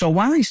stuff. So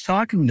while he's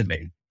talking to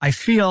me, I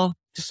feel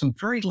just some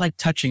very light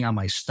touching on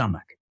my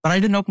stomach. But I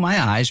didn't open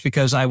my eyes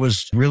because I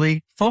was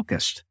really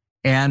focused.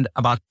 And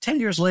about 10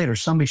 years later,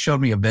 somebody showed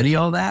me a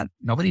video of that.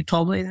 Nobody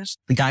told me this.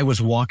 The guy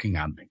was walking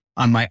on me,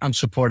 on my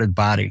unsupported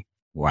body.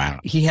 Wow.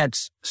 He had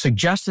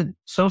suggested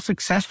so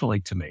successfully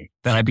to me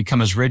that I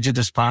become as rigid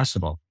as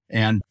possible.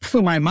 And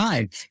blew my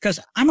mind because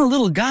I'm a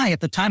little guy. At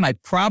the time, I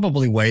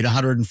probably weighed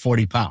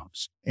 140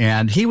 pounds.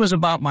 And he was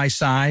about my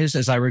size,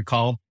 as I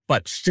recall.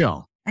 But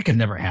still, that could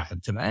never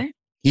happen to me.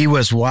 He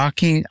was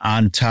walking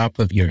on top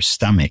of your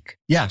stomach.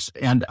 Yes.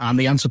 And on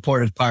the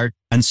unsupported part.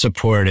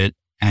 Unsupported.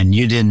 And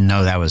you didn't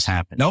know that was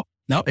happening.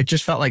 No, it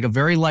just felt like a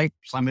very light,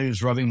 somebody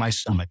was rubbing my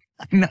stomach.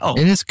 No.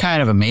 It is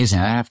kind of amazing.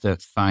 I have to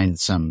find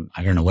some,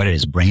 I don't know what it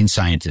is, brain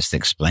scientists to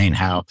explain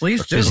how,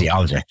 please do.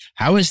 Physiology.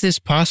 How is this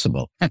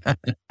possible?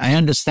 I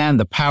understand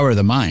the power of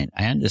the mind.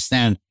 I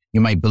understand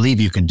you might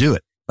believe you can do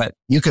it, but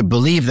you could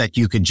believe that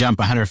you could jump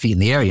 100 feet in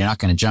the air. You're not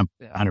going to jump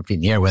 100 feet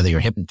in the air, whether you're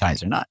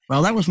hypnotized or not.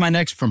 Well, that was my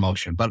next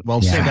promotion, but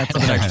we'll save that for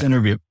the next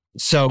interview.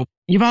 So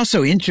you've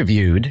also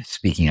interviewed,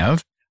 speaking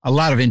of, a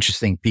lot of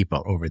interesting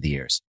people over the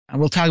years. And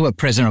we'll talk about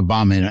President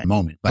Obama in a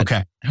moment. But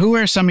okay. Who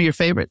are some of your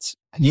favorites?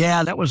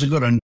 Yeah, that was a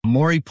good one.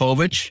 Morin,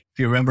 if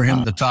you remember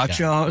him, the talk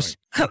shows.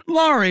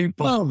 Morin.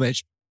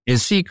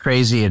 Is he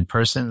crazy in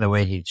person the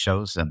way he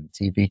shows on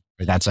TV?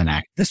 Or that's an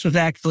act? This was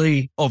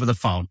actually over the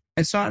phone.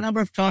 I saw a number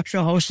of talk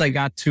show hosts. I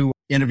got to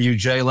interview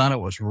Jay Leno.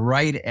 It was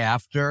right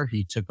after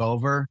he took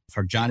over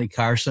for Johnny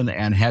Carson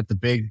and had the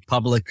big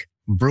public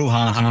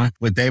brouhaha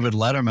with David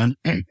Letterman.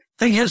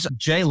 Thing is,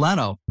 Jay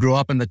Leno grew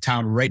up in the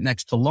town right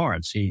next to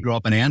Lawrence. He grew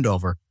up in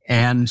Andover.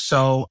 And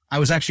so I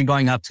was actually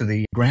going up to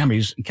the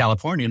Grammys in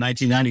California in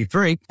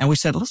 1993. And we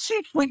said, let's see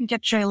if we can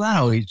get Jay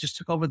Leno. He just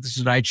took over the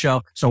Tonight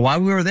Show. So while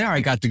we were there,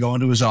 I got to go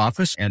into his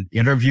office and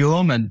interview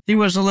him. And he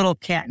was a little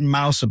cat and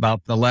mouse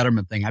about the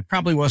Letterman thing. I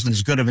probably wasn't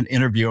as good of an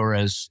interviewer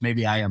as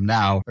maybe I am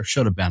now or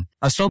should have been.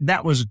 So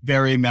that was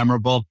very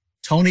memorable.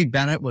 Tony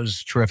Bennett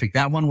was terrific.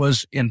 That one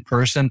was in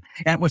person.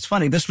 And what's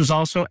funny, this was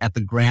also at the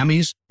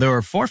Grammys. There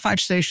were 4 or 5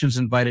 stations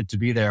invited to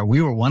be there.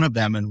 We were one of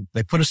them, and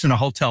they put us in a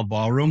hotel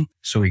ballroom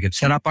so we could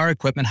set up our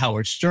equipment.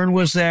 Howard Stern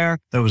was there.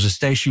 There was a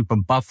station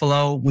from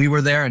Buffalo. We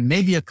were there, and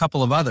maybe a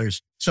couple of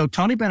others. So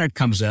Tony Bennett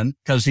comes in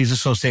because he's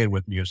associated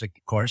with music,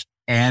 of course.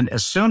 And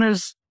as soon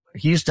as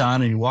he's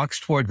done and he walks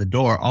toward the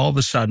door, all of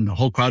a sudden the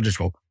whole crowd just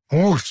goes,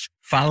 whoosh,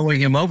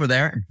 following him over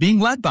there, being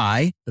led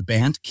by the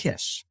band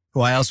Kiss, who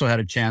I also had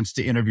a chance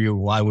to interview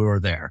while we were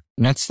there.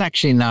 And that's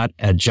actually not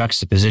a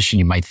juxtaposition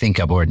you might think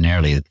of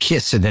ordinarily,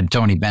 Kiss and then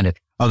Tony Bennett.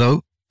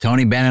 Although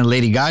Tony Bennett and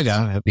Lady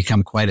Gaga have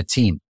become quite a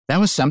team. That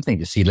was something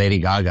to see Lady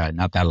Gaga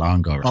not that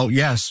long ago. Right? Oh,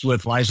 yes,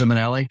 with Liza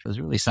Minnelli. It was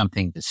really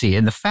something to see.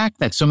 And the fact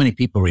that so many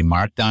people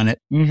remarked on it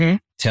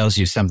tells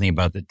you something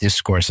about the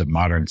discourse of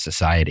modern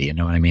society. You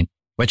know what I mean?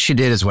 What she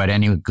did is what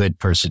any good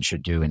person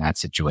should do in that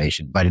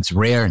situation. But it's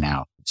rare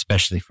now,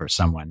 especially for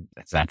someone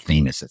that's that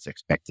famous that's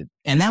expected.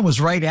 And that was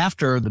right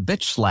after the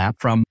bitch slap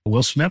from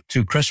Will Smith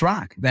to Chris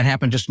Rock. That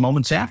happened just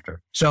moments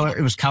after. So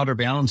it was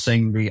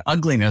counterbalancing the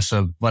ugliness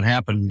of what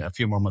happened a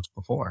few moments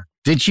before.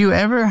 Did you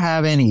ever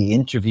have any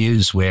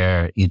interviews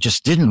where it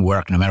just didn't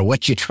work, no matter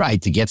what you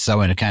tried to get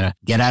someone to kind of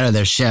get out of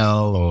their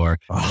shell or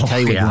tell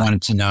you what you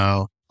wanted to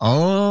know?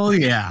 Oh,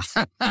 yeah.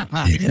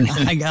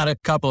 I got a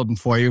couple of them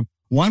for you.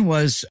 One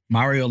was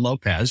Mario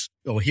Lopez.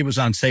 Oh, he was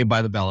on Saved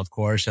by the Bell, of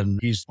course, and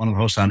he's one of the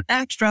hosts on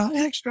Extra.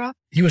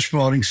 He was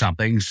promoting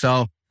something.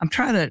 So I'm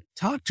trying to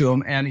talk to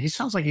him, and he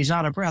sounds like he's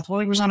out of breath. Well,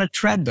 he was on a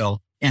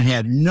treadmill and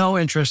had no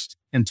interest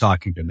in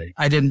talking to me.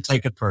 I didn't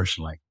take it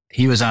personally.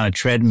 He was on a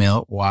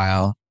treadmill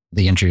while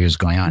the interview was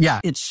going on. Yeah,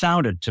 it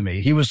sounded to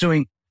me. He was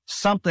doing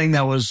something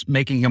that was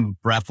making him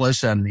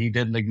breathless, and he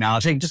didn't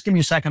acknowledge, hey, just give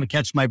me a second to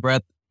catch my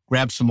breath,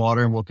 grab some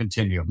water, and we'll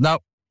continue. No,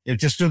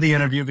 just do the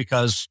interview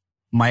because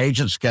my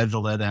agent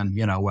scheduled it and,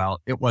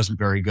 it wasn't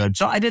very good.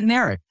 So I didn't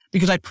air it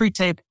because I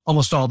pre-taped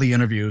almost all the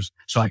interviews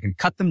so I can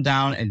cut them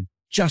down and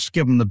just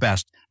give them the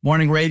best.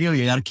 Morning radio,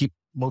 you got to keep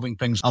moving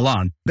things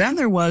along. Then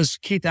there was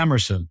Keith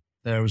Emerson.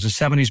 There was a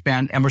 70s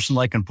band, Emerson,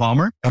 Lake and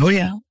Palmer. Oh,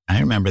 yeah.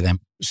 I remember them.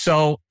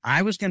 So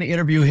I was going to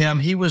interview him.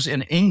 He was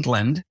in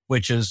England,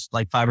 which is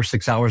like 5 or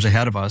 6 hours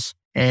ahead of us.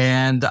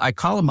 And I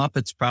call him up.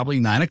 It's probably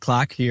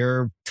 9:00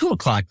 here,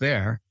 2:00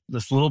 there.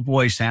 This little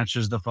voice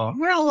answers the phone.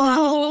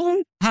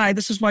 Hello. Hi,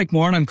 this is Mike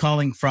Morin. I'm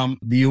calling from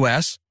the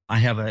U.S. I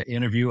have an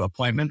interview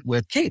appointment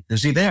with Kate.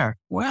 Is he there?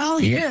 Well,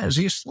 he is.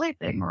 He's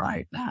sleeping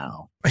right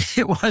now.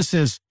 It was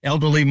his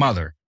elderly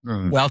mother.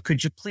 Well,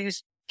 could you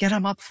please get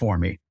him up for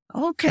me?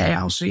 Okay,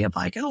 I'll see if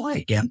I can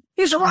wake him.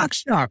 He's a rock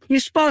star.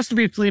 He's supposed to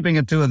be sleeping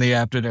at 2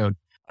 p.m.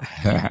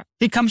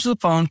 He comes to the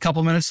phone a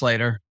couple minutes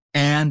later,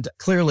 and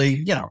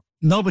clearly,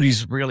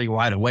 nobody's really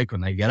wide awake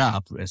when they get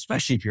up,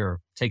 especially if you're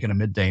taking a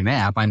midday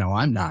nap. I know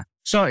I'm not.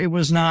 So it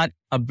was not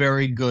a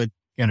very good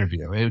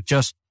interview. It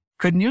just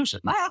couldn't use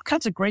it. All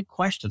kinds of great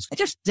questions. I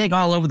just dig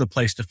all over the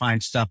place to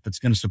find stuff that's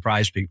going to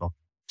surprise people.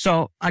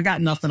 So I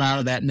got nothing out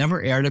of that,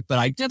 never aired it, but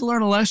I did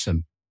learn a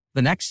lesson.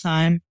 The next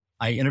time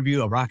I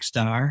interview a rock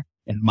star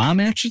and mom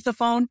answers the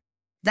phone,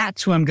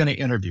 that's who I'm going to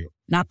interview,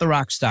 not the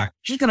rock star.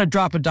 She's going to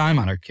drop a dime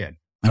on her kid.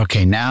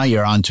 Okay, now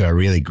you're onto a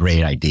really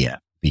great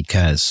idea,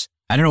 because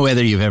I don't know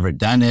whether you've ever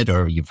done it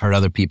or you've heard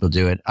other people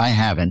do it. I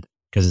haven't,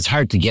 because it's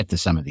hard to get to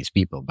some of these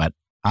people, but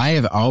I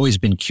have always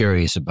been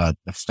curious about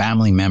the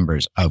family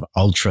members of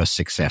ultra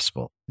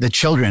successful, the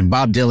children,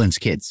 Bob Dylan's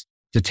kids,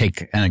 to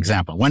take an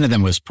example. One of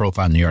them was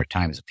profiled in the New York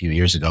Times a few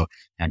years ago,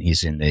 and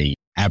he's in the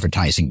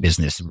advertising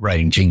business,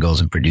 writing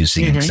jingles and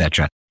producing,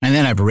 etc. And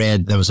then I've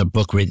read, there was a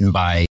book written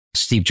by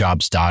Steve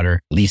Jobs'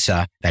 daughter,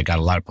 Lisa, that got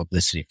a lot of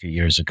publicity a few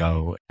years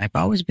ago. I've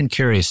always been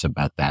curious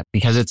about that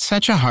because it's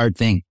such a hard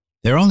thing.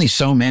 There are only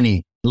so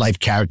many life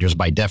characters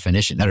by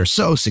definition that are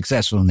so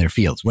successful in their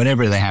fields,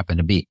 whatever they happen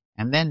to be.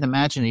 And then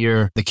imagine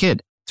you're the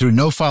kid. Through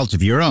no fault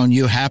of your own,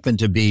 you happen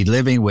to be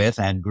living with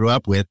and grew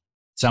up with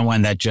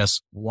someone that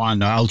just won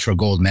the ultra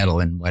gold medal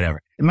and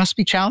whatever. It must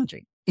be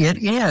challenging. It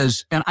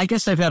is. And I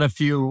guess I've had a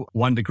few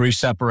 1 degree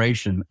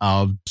separation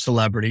of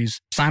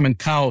celebrities. Simon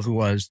Cowell, who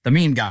was the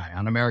mean guy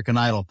on American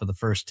Idol for the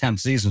first 10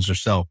 seasons or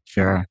so.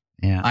 Sure.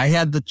 Yeah. I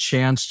had the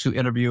chance to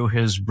interview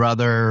his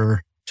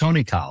brother,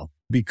 Tony Cowell,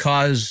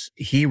 because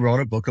he wrote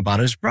a book about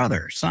his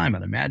brother,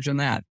 Simon. Imagine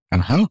that.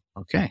 Uh-huh.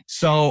 Okay.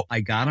 So I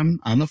got him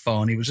on the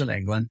phone. He was in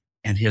England,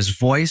 and his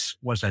voice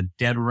was a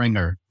dead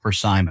ringer for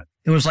Simon.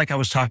 It was like I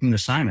was talking to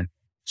Simon.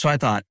 So I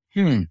thought,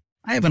 I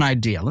have an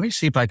idea. Let me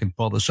see if I can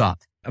pull this off.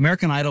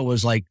 American Idol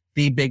was like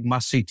the big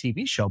must-see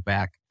TV show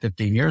back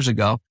 15 years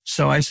ago.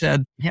 So I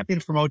said, happy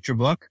to promote your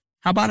book.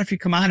 How about if you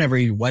come on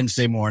every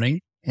Wednesday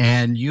morning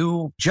and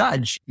you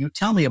judge, you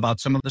tell me about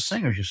some of the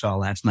singers you saw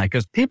last night,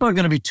 because people are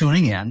going to be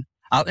tuning in.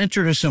 I'll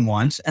introduce him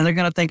once and they're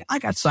going to think I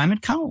got Simon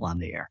Cowell on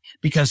the air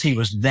because he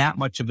was that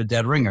much of a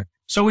dead ringer.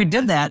 So we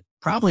did that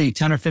probably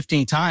 10 or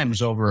 15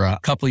 times over a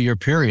couple year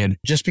period,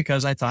 just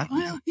because I thought,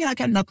 I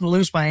got nothing to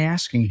lose by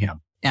asking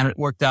him. And it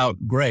worked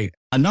out great.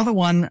 Another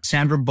one,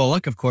 Sandra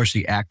Bullock, of course,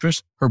 the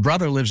actress. Her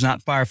brother lives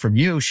not far from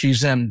you.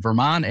 She's in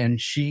Vermont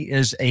and she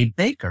is a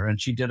baker, and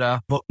she did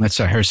a book. That's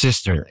her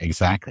sister.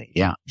 Exactly.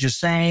 Yeah.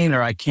 Justine,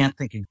 or I can't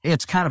think.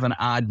 It's kind of an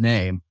odd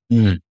name.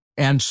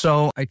 And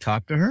so I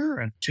talked to her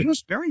and she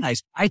was very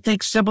nice. I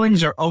think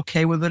siblings are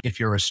okay with it if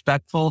you're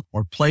respectful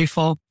or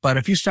playful. But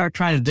if you start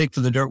trying to dig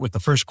through the dirt with the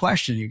first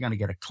question, you're going to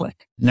get a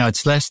click. No,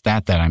 it's less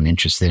that I'm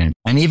interested in.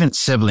 And even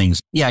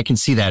siblings. Yeah, I can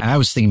see that. I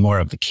was thinking more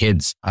of the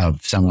kids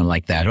of someone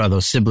like that, although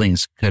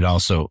siblings could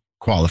also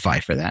qualify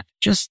for that.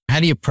 Just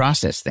how do you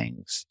process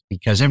things?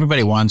 Because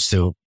everybody wants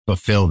to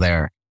fulfill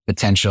their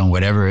potential in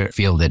whatever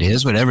field it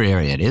is, whatever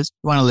area it is.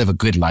 You want to live a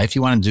good life.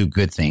 You want to do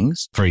good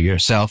things for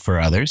yourself, for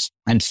others.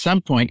 And at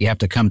some point, you have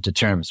to come to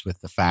terms with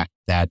the fact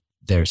that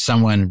there's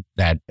someone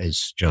that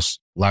is just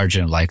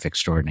larger in life,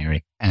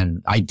 extraordinary,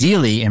 and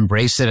ideally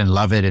embrace it and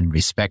love it and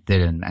respect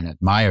it and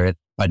admire it,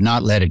 but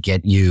not let it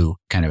get you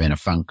kind of in a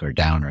funk or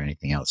down or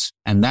anything else.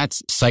 And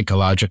that's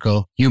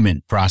psychological,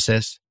 human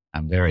process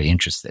I'm very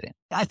interested in.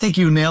 I think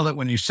you nailed it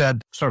when you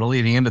said, sort of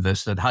leading into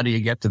this, that how do you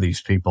get to these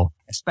people,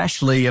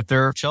 especially if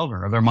they're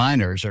children or they're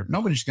minors, or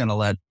nobody's going to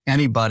let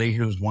anybody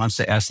who wants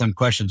to ask them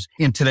questions.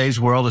 In today's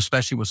world,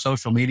 especially with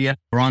social media,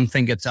 the wrong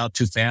thing gets out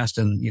too fast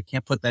and you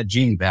can't put that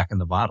gene back in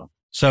the bottle.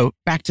 So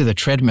back to the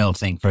treadmill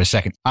thing for a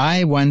second.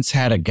 I once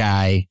had a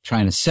guy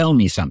trying to sell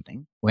me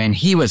something when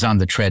he was on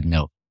the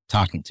treadmill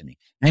talking to me.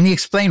 And he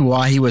explained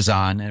why he was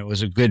on, and it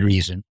was a good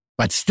reason.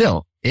 But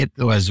still, it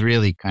was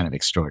really kind of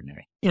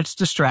extraordinary. It's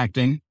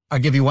distracting. I'll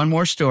give you one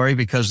more story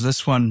because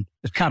this one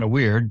is kind of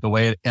weird, the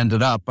way it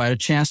ended up. I had a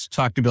chance to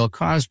talk to Bill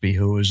Cosby,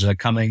 who was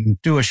coming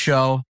to a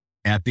show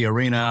at the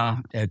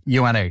arena at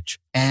UNH.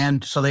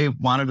 And so they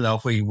wanted to know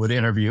if we would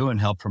interview and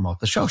help promote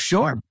the show.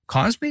 Sure.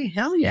 Cosby?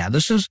 Hell yeah.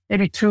 This is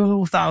maybe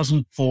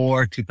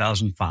 2004,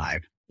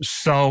 2005.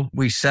 So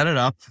we set it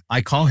up.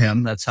 I call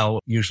him. That's how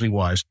it usually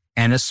was.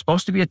 And it's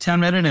supposed to be a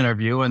 10-minute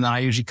interview, and then I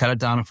usually cut it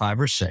down to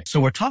 5 or 6. So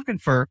we're talking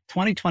for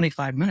 20,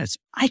 25 minutes.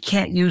 I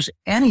can't use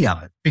any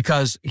of it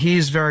because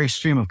he's very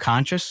stream of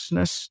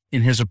consciousness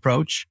in his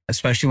approach,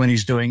 especially when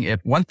he's doing it.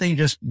 One thing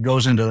just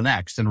goes into the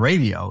next, and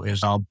radio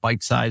is all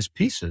bite-sized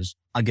pieces.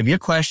 I'll give you a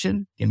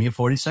question, give me a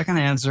 40-second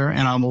answer,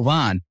 and I'll move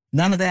on.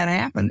 None of that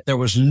happened. There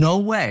was no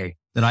way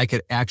that I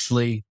could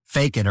actually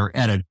fake it or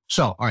edit.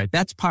 So, all right,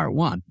 that's part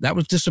one. That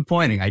was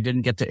disappointing. I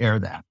didn't get to air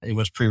that. It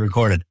was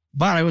pre-recorded.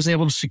 But I was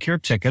able to secure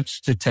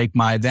tickets to take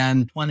my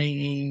then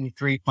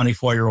 23,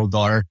 24-year-old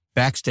daughter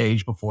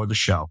backstage before the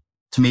show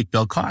to meet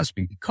Bill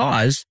Cosby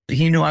because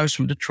he knew I was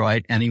from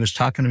Detroit and he was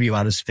talking to me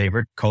about his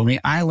favorite Coney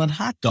Island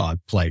hot dog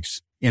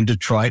place in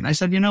Detroit. And I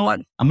said, you know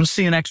what? I'm going to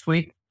see you next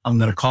week. I'm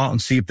going to call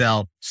and see if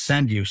they'll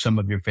send you some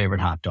of your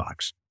favorite hot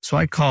dogs. So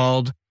I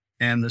called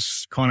and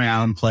this Coney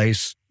Island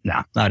place,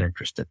 no, not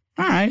interested.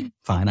 All right,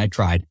 fine. I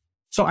tried.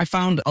 So I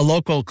found a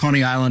local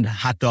Coney Island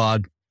hot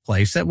dog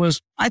place that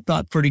was, I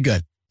thought, pretty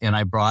good. And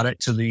I brought it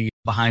to the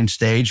behind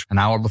stage an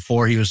hour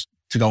before he was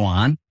to go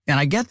on. And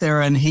I get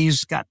there and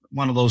he's got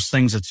one of those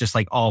things that's just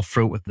like all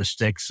fruit with the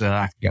sticks.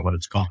 I forget what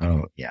it's called.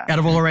 Oh, yeah.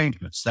 Edible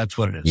arrangements. That's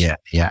what it is.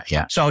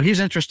 Yeah. So he's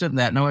interested in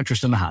that. No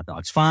interest in the hot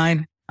dogs.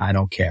 Fine. I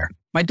don't care.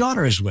 My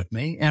daughter is with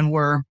me and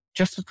we're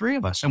just the three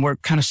of us. And we're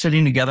kind of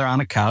sitting together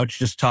on a couch,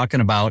 just talking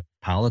about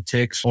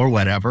politics or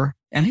whatever.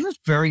 And he was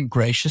very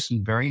gracious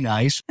and very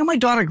nice. And my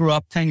daughter grew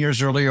up 10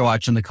 years earlier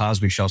watching the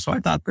Cosby Show. So I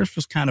thought this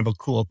was kind of a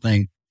cool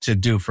thing to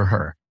do for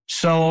her.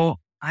 So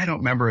I don't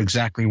remember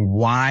exactly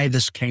why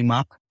this came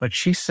up, but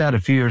she said a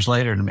few years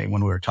later to me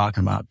when we were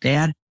talking about,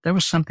 Dad, there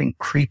was something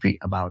creepy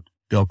about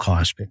Bill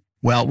Cosby.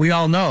 Well, we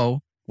all know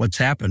what's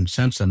happened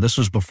since then. This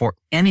was before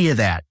any of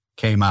that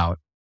came out.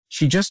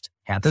 She just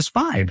had this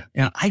vibe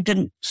and I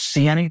didn't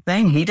see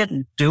anything. He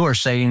didn't do or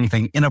say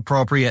anything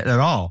inappropriate at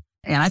all.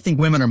 And I think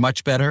women are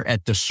much better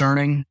at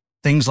discerning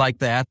things like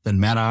that than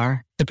men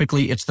are.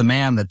 Typically, it's the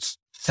man that's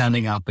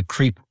sending out the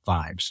creep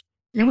vibes.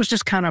 It was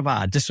just kind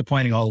of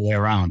disappointing all the way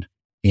around.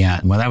 Yeah.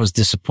 Well, that was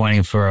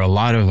disappointing for a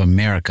lot of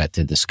America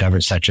to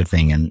discover such a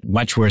thing. And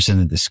much worse than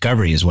the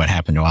discovery is what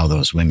happened to all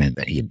those women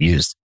that he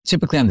abused.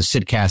 Typically on the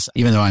Sidcast,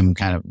 even though I'm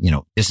kind of,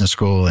 business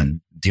school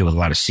and deal with a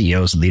lot of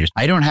CEOs and leaders,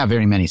 I don't have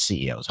very many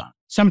CEOs on.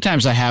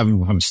 Sometimes I have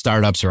them from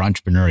startups or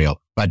entrepreneurial,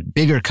 but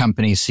bigger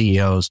company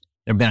CEOs,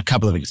 there have been a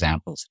couple of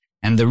examples.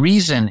 And the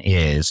reason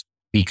is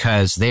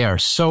because they are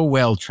so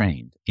well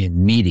trained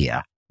in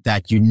media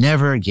that you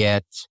never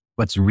get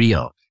what's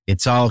real.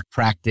 It's all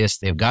practice.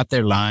 They've got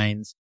their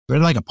lines. They're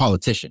like a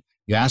politician.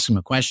 You ask them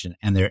a question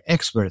and they're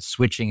expert at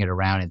switching it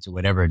around into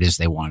whatever it is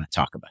they want to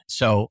talk about.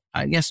 So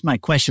I guess my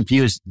question for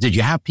you is, did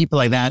you have people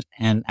like that?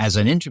 And as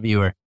an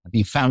interviewer, have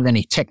you found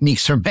any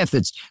techniques or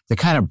methods to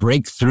kind of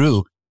break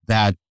through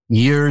that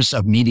years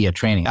of media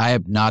training? I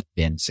have not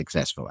been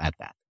successful at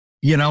that.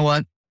 You know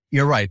what?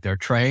 You're right. They're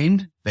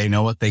trained. They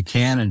know what they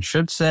can and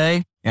should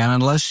say. And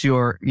unless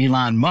you're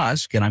Elon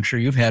Musk, and I'm sure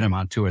you've had him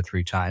on 2 or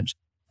 3 times,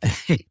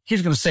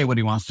 he's going to say what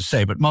he wants to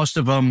say, but most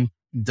of them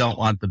don't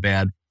want the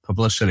bad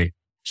publicity.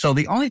 So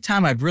the only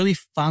time I've really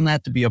found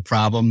that to be a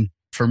problem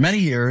for many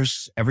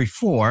years, every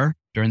 4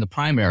 during the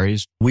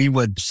primaries, we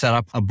would set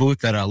up a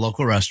booth at a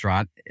local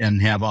restaurant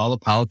and have all the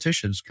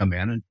politicians come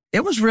in. And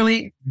it was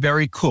really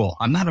very cool.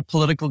 I'm not a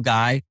political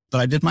guy, but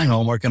I did my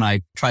homework and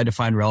I tried to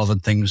find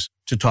relevant things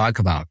to talk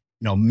about.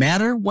 No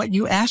matter what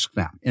you ask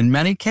them, in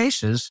many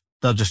cases,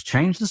 they'll just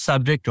change the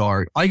subject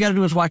or all you got to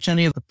do is watch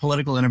any of the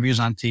political interviews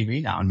on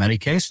TV now. In many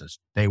cases,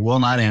 they will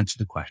not answer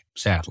the question,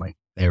 sadly.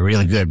 They're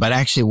really good. But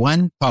actually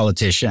one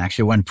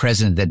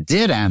president that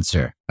did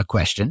answer a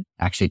question,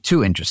 actually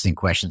 2 interesting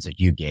questions that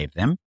you gave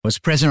them, was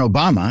President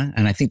Obama.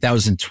 And I think that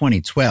was in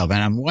 2012.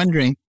 And I'm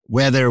wondering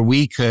whether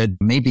we could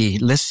maybe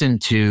listen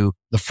to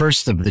the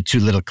first of the 2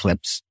 little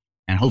clips.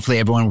 And hopefully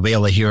everyone will be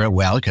able to hear it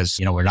well because,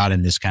 we're not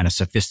in this kind of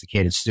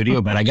sophisticated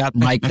studio, but I got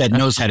Mike that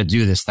knows how to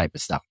do this type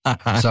of stuff.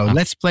 So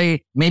let's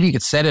play. Maybe you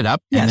could set it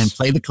up and then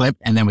play the clip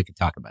and then we can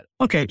talk about it.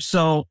 Okay.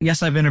 So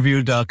yes, I've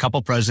interviewed a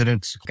couple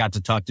presidents, got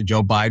to talk to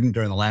Joe Biden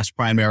during the last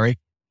primary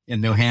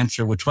in New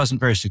Hampshire, which wasn't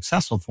very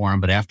successful for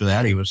him. But after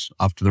that, he was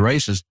off to the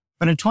races.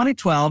 But in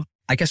 2012,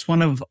 I guess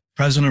one of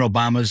President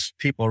Obama's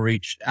people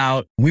reached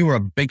out. We were a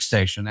big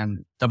station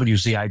and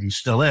WZID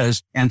still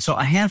is. And so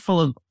a handful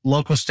of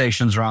local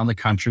stations around the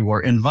country were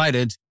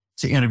invited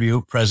to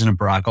interview President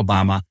Barack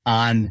Obama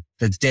on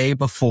the day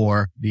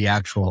before the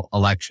actual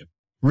election,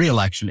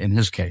 re-election in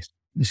his case.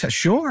 He said,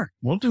 sure,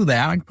 we'll do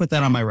that. I can put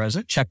that on my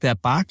resume, check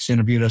that box,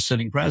 interviewed a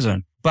sitting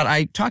president. But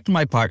I talked to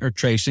my partner,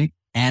 Tracy,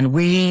 and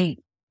we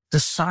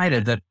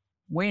decided that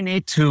we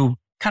need to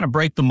kind of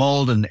break the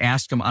mold and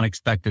ask him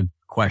unexpected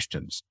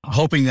questions,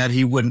 hoping that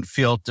he wouldn't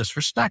feel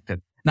disrespected.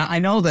 Now, I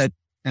know that,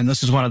 and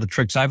this is one of the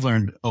tricks I've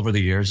learned over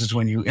the years, is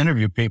when you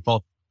interview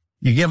people,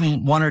 you give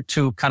them 1 or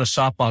 2 kind of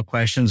softball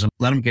questions and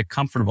let them get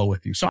comfortable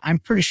with you. So I'm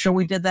pretty sure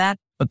we did that.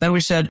 But then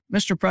we said,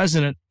 Mr.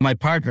 President, my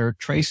partner,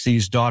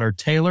 Tracy's daughter,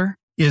 Taylor,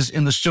 is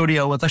in the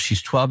studio with us.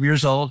 She's 12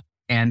 years old.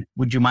 And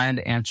would you mind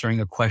answering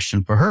a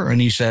question for her?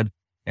 And he said,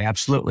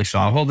 absolutely. So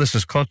I'll hold this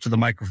as close to the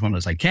microphone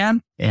as I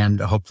can,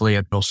 and hopefully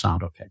it will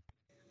sound okay.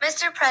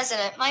 Mr.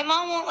 President, my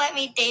mom won't let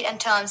me date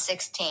until I'm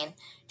 16.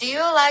 Do you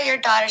allow your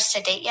daughters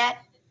to date yet?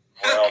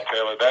 Well,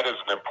 Taylor, that is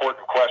an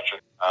important question.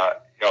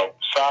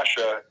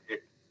 Sasha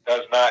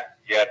does not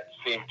yet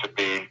seem to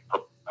be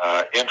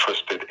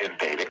interested in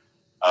dating.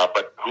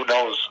 But who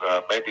knows,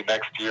 maybe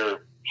next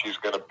year she's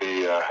going to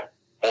be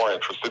more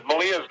interested.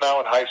 Malia is now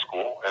in high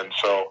school, and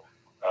so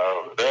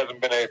there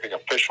hasn't been anything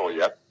official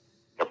yet.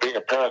 Being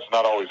a parent's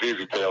not always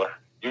easy, Taylor.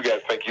 You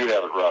guys think you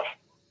have it rough,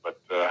 but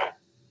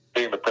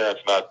being the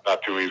parent's not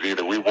too easy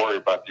either. We worry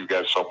about you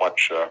guys so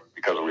much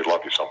because we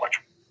love you so much.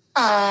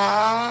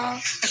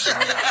 Aww.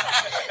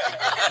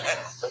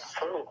 That's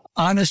true.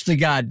 Honest to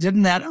God,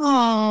 didn't that,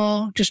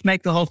 just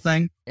make the whole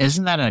thing?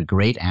 Isn't that a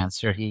great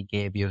answer he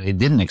gave you? He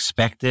didn't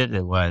expect it.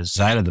 It was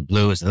out of the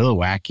blue. It was a little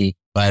wacky,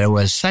 but it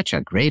was such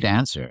a great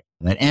answer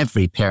that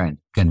every parent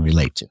can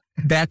relate to.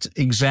 That's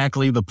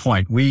exactly the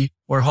point. We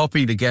were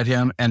hoping to get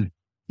him, and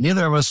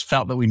neither of us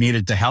felt that we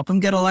needed to help him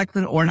get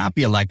elected or not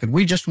be elected.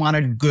 We just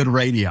wanted good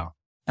radio.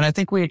 And I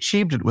think we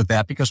achieved it with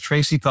that because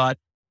Tracy thought,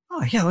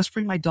 oh, yeah, let's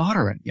bring my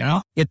daughter in,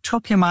 It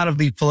took him out of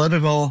the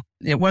political,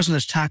 it wasn't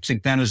as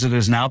toxic then as it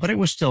is now, but it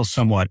was still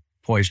somewhat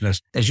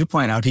poisonous. As you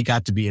point out, he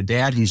got to be a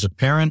dad. He's a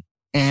parent,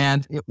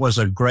 and it was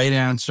a great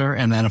answer.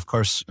 And then, of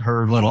course,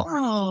 her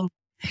little,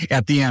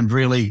 at the end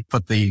really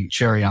put the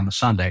cherry on the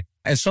sundae.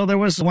 And so there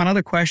was one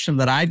other question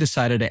that I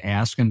decided to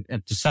ask, and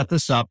to set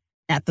this up.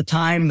 At the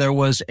time, there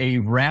was a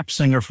rap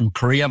singer from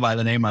Korea by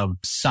the name of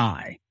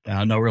Psy.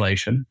 No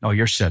relation. Oh,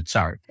 you're Sid.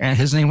 Sorry. And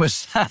his name was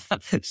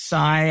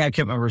Psy. I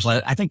can't remember his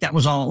last. I think that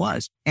was all it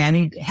was. And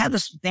he had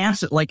this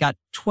dance that got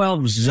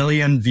 12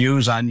 zillion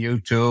views on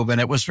YouTube,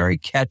 and it was very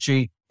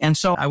catchy. And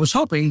so I was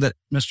hoping that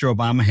Mr.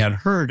 Obama had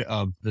heard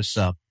of this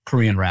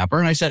Korean rapper.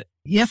 And I said,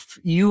 if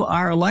you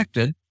are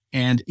elected,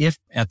 and if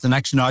at the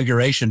next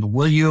inauguration,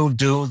 will you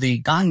do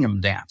the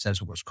Gangnam dance,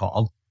 as it was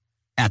called,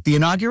 at the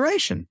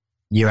inauguration?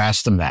 You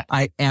asked him that.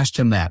 I asked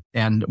him that.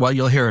 And, well,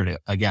 you'll hear it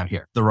again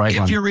here. The right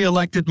one. If you're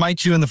reelected,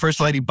 might you and the First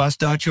Lady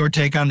bust out your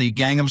take on the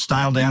Gangnam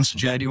Style dance in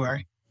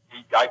January?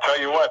 I tell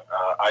you what,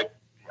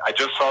 I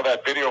just saw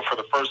that video for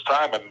the first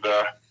time, and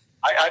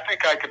I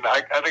think I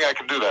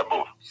can do that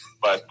move.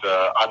 But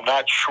I'm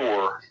not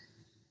sure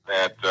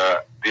that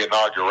the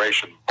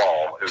inauguration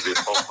ball is the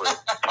appropriate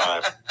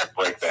time to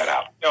break that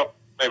out.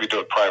 Maybe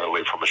do it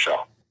privately for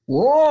Michelle.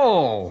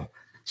 Whoa!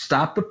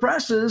 Stop the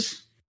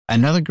presses.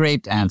 Another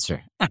great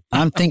answer.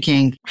 I'm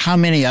thinking, how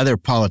many other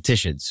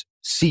politicians,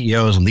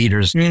 CEOs,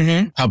 leaders,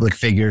 public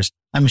figures,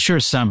 I'm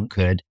sure some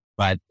could,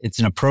 but it's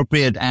an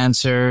appropriate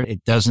answer.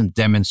 It doesn't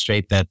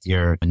demonstrate that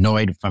you're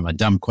annoyed from a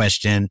dumb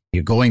question.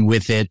 You're going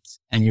with it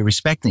and you're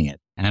respecting it.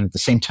 And at the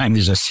same time,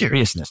 there's a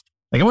seriousness.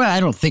 Well, I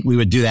don't think we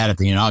would do that at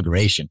the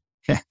inauguration.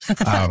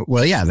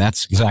 Well, yeah,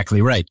 that's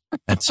exactly right.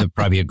 That's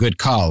probably a good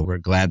call. We're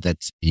glad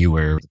that you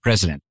were the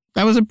president.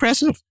 That was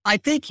impressive. I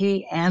think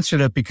he answered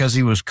it because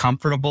he was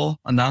comfortable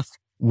enough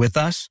with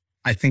us.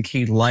 I think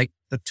he liked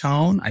the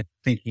tone. I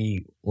think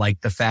he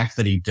liked the fact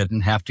that he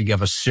didn't have to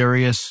give a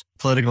serious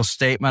political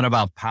statement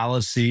about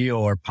policy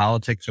or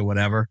politics or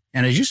whatever.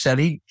 And as you said,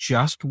 he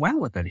just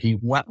went with it. He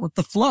went with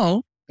the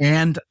flow.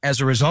 And as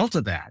a result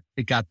of that,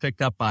 it got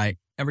picked up by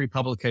every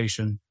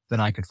publication that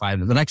I could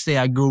find. The next day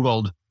I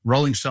Googled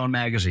Rolling Stone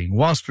magazine,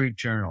 Wall Street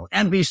Journal,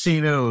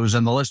 NBC News,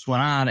 and the list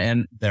went on.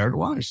 And there it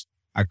was.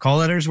 Our call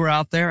letters were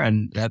out there,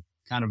 and that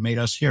kind of made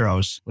us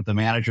heroes with the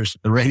managers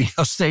at the radio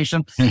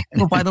station.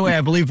 Well, by the way,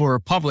 I believe we're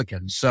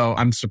Republicans, so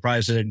I'm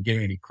surprised I didn't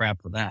get any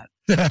crap for that.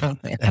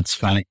 That's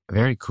funny.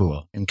 Very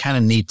cool. And kind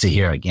of neat to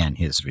hear, again,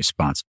 his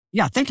response.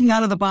 Yeah, thinking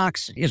out of the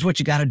box is what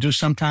you got to do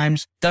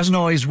sometimes. Doesn't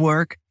always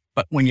work,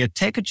 but when you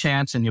take a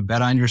chance and you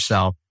bet on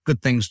yourself,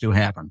 good things do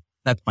happen.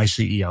 That's my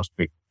CEO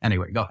speak.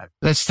 Anyway, go ahead.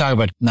 Let's talk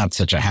about not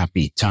such a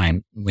happy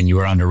time when you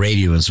were on the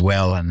radio as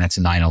well. And that's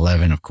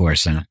 9/11, of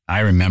course. And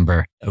I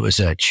remember it was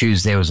a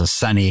Tuesday. It was a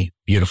sunny,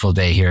 beautiful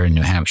day here in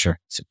New Hampshire,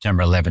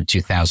 September 11,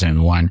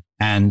 2001.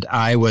 And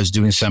I was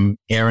doing some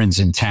errands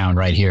in town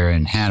right here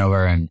in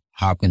Hanover and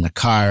hop in the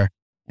car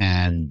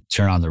and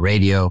turn on the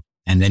radio.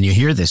 And then you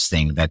hear this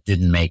thing that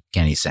didn't make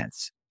any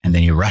sense. And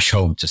then you rush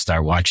home to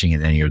start watching it.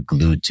 And then you're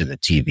glued to the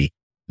TV.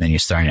 Then you're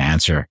starting to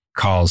answer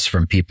calls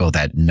from people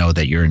that know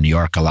that you're in New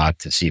York a lot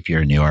to see if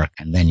you're in New York.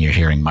 And then you're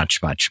hearing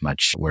much, much,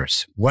 much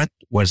worse. What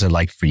was it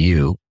like for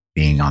you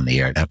being on the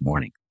air that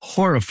morning?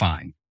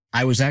 Horrifying.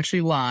 I was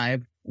actually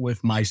live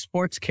with my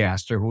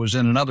sportscaster who was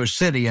in another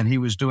city, and he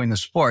was doing the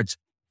sports,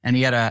 and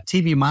he had a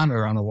TV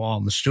monitor on the wall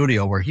in the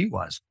studio where he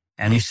was.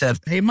 And he said,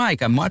 "Hey,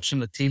 Mike, I'm watching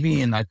the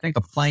TV and I think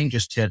a plane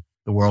just hit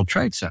the World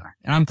Trade Center."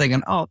 And I'm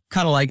thinking, oh,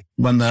 kind of like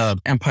when the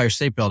Empire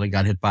State Building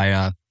got hit by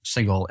a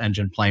single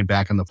engine plane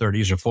back in the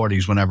 30s or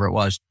 40s, whenever it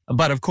was.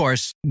 But of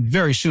course,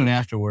 very soon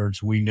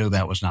afterwards, we knew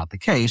that was not the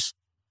case.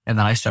 And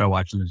then I started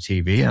watching the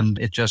TV and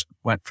it just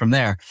went from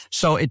there.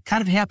 So it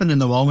kind of happened in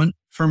the moment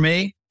for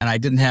me. And I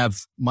didn't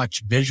have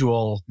much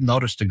visual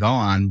notice to go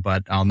on,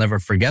 but I'll never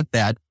forget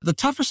that. The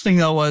toughest thing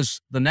though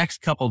was the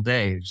next couple of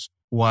days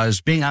was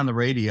being on the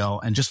radio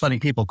and just letting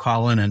people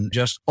call in and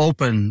just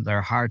open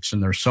their hearts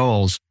and their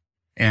souls.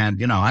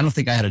 And, I don't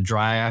think I had a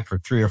dry eye for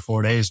 3 or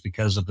 4 days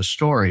because of the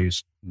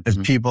stories as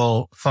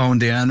people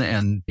phoned in,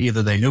 and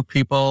either they knew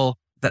people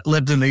that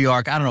lived in New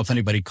York. I don't know if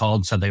anybody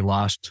called and said they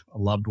lost a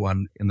loved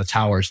one in the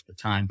towers at the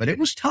time, but it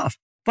was tough.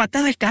 But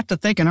then I got to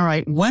thinking, all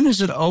right, when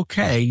is it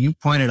okay? You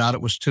pointed out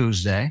it was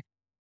Tuesday.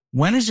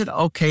 When is it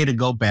okay to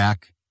go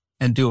back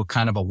and do a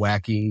kind of a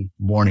wacky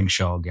morning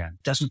show again?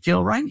 Doesn't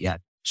feel right yet.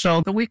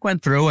 So the week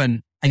went through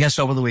and I guess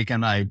over the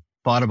weekend, I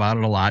thought about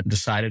it a lot and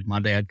decided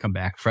Monday I'd come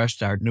back, fresh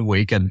start, new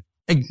week, and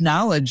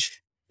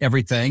acknowledge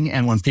everything.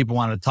 And when people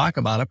want to talk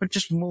about it, but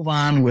just move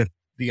on with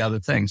the other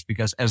things.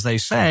 Because as they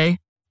say,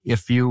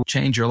 if you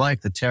change your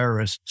life, the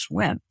terrorists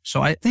win.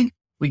 So I think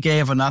we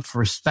gave enough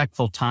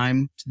respectful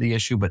time to the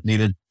issue, but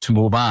needed to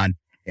move on.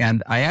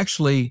 And I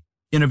actually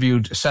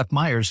interviewed Seth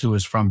Meyers, who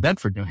is from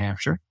Bedford, New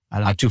Hampshire,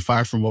 not too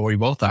far from where we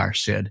both are,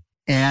 Sid.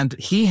 And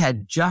he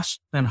had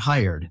just been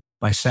hired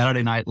by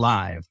Saturday Night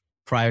Live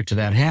prior to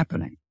that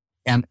happening.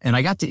 And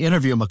I got to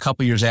interview him a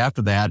couple years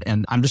after that.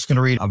 And I'm just going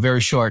to read a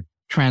very short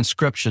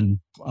transcription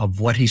of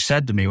what he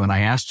said to me when I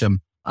asked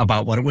him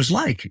about what it was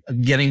like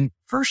getting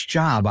first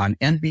job on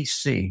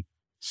NBC,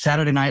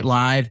 Saturday Night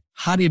Live.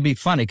 How do you be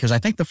funny? Because I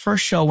think the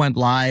first show went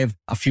live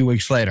a few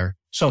weeks later.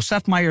 So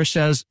Seth Meyers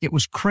says, it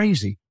was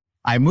crazy.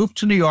 I moved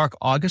to New York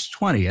August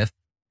 20th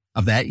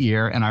of that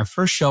year, and our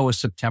first show was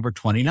September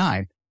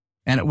 29th.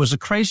 And it was a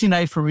crazy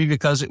night for me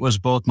because it was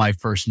both my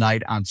first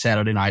night on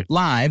Saturday Night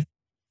Live,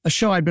 a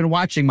show I'd been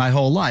watching my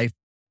whole life,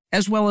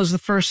 as well as the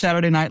first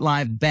Saturday Night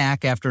Live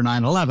back after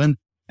 9/11.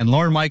 And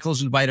Lorne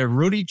Michaels invited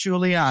Rudy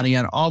Giuliani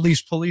and all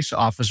these police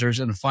officers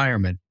and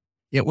firemen.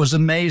 It was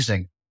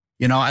amazing.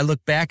 You know, I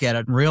look back at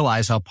it and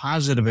realize how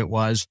positive it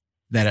was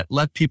that it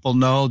let people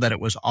know that it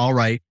was all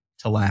right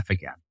to laugh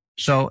again.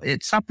 So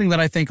it's something that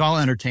I think all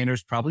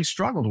entertainers probably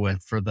struggled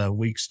with for the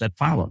weeks that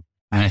followed.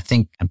 And I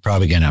think I'm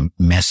probably going to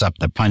mess up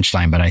the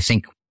punchline, but I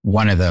think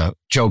one of the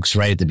jokes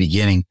right at the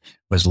beginning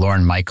was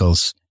Lorne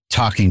Michaels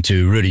talking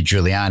to Rudy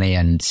Giuliani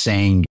and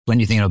saying, when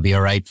do you think it'll be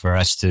all right for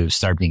us to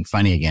start being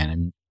funny again?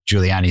 And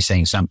Giuliani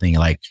saying something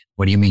like,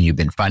 what do you mean you've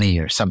been funny,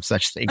 or some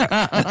such thing?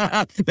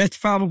 That's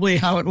probably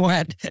how it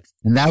went.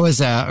 And that was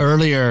an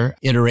earlier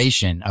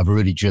iteration of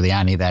Rudy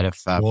Giuliani that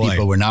if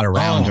people were not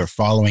around or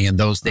following in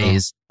those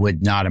days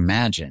would not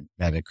imagine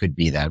that it could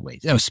be that way.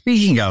 So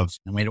speaking of,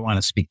 and we don't want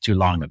to speak too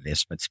long of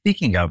this, but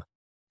speaking of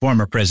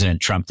former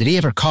President Trump, did he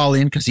ever call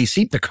in? Because he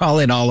seemed to call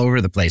in all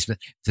over the place, but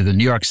to the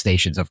New York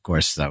stations, of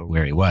course,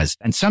 where he was,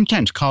 and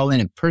sometimes call in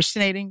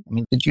impersonating. I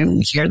mean, did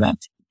you hear that?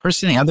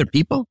 Impersonating other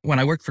people? When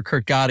I worked for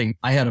Kurt Gotti,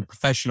 I had a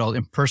professional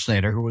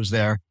impersonator who was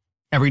there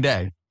every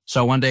day.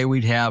 So one day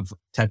we'd have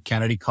Ted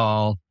Kennedy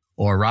call,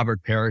 or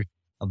Robert Perry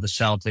of the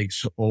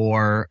Celtics,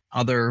 or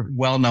other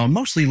well-known,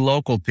 mostly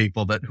local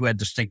people who had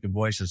distinctive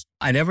voices.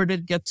 I never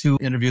did get to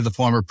interview the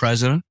former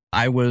president.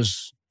 I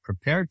was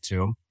prepared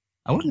to.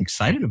 I wasn't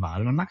excited about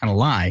it. I'm not going to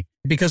lie,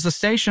 because the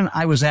station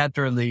I was at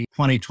during the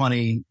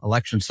 2020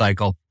 election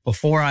cycle,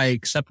 before I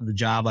accepted the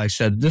job, I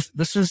said,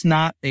 this is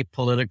not a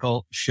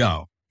political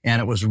show. And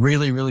it was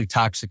really, really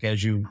toxic,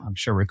 as you, I'm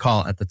sure,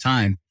 recall at the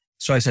time.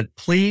 So I said,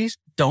 please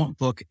don't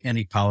book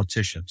any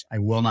politicians. I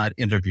will not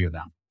interview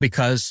them.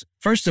 Because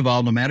first of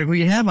all, no matter who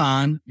you have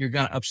on, you're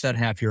going to upset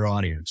half your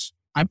audience.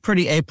 I'm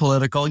pretty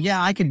apolitical.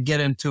 Yeah, I could get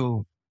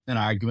into an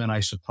argument, I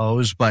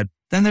suppose, but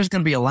then there's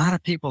going to be a lot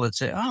of people that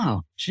say,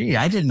 oh, gee,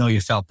 I didn't know you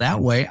felt that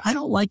way. I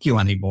don't like you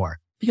anymore.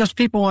 Because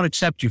people won't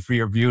accept you for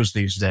your views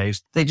these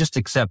days. They just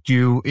accept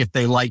you if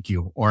they like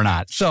you or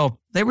not. So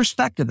they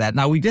respected that.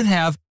 Now, we did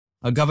have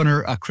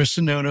Governor Chris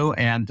Sununu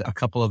and a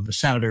couple of the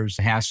senators,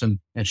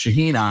 Hassan and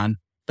Shaheen, on,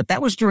 but that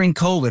was during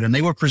COVID, and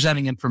they were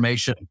presenting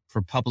information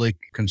for public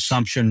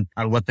consumption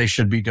on what they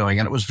should be doing,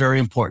 and it was very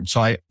important.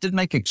 So I did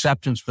make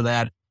exceptions for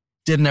that,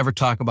 didn't ever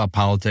talk about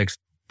politics,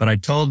 but I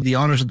told the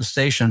owners of the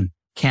station,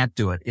 can't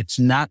do it. It's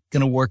not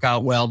going to work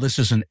out well. This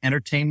is an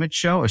entertainment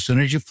show. As soon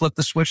as you flip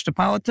the switch to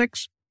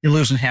politics, you're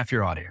losing half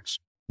your audience.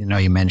 You know,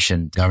 you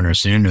mentioned Governor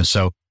Sununu,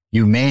 so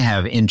you may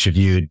have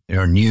interviewed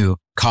or knew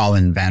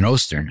Colin Van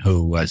Ostern,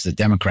 who was the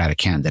Democratic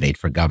candidate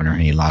for governor,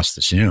 and he lost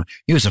to Sununu.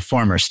 He was a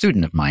former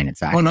student of mine, in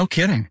fact. Oh, no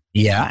kidding.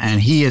 Yeah.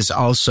 And he is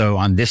also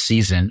on this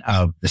season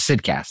of the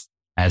Sidcast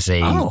as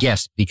a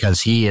guest,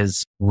 because he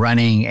is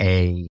running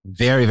a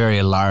very,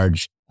 very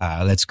large,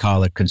 let's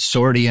call it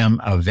consortium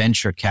of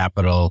venture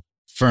capital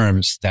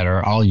firms that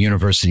are all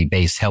university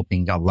based,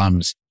 helping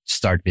alums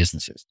start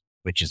businesses,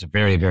 which is a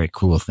very, very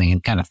cool thing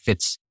and kind of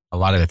fits a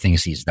lot of the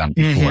things he's done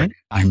before. Mm-hmm.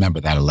 I remember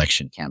that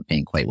election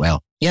campaign quite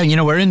well. Yeah, you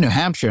know, we're in New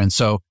Hampshire. And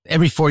so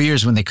every 4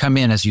 years when they come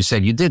in, as you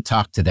said, you did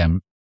talk to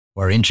them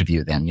or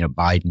interview them, you know,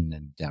 Biden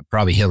and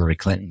probably Hillary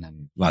Clinton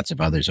and lots of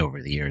others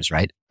over the years,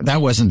 right? But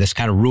that wasn't this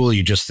kind of rule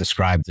you just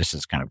described. This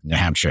is kind of New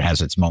Hampshire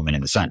has its moment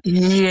in the sun.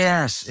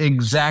 Yes,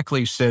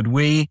 exactly, Sid.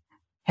 We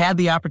had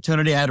the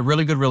opportunity. I had a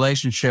really good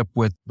relationship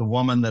with the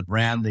woman that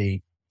ran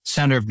the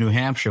center of New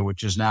Hampshire,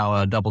 which is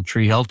now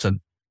Doubletree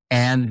Hilton.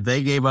 And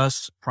they gave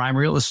us prime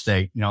real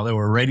estate. You know, there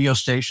were radio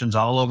stations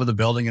all over the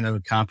building and in the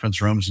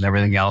conference rooms and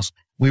everything else.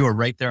 We were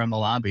right there in the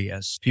lobby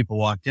as people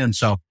walked in.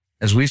 So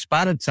as we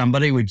spotted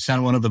somebody, we'd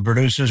send one of the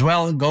producers,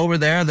 well, go over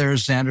there.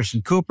 There's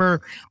Anderson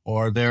Cooper,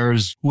 or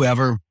there's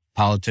whoever,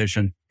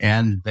 politician.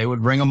 And they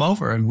would bring them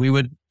over and we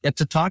would get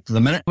to talk to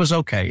them. And it was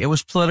okay. It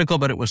was political,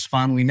 but it was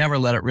fun. We never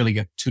let it really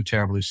get too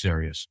terribly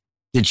serious.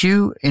 Did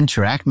you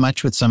interact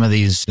much with some of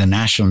the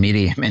national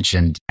media? You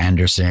mentioned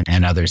Anderson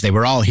and others. They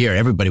were all here.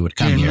 Everybody would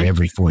come here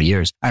every 4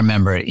 years. I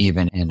remember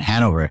even in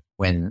Hanover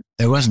when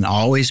there wasn't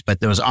always, but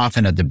there was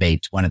often a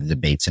debate, one of the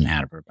debates in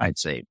Hanover, I'd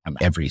say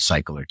every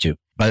cycle or two.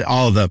 But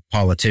all the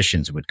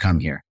politicians would come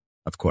here,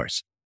 of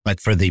course.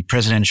 But for the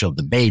presidential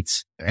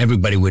debates,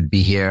 everybody would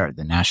be here.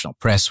 The national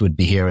press would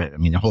be here. I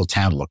mean, the whole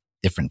town looked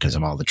different because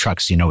of all the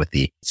trucks, with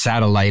the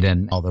satellite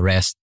and all the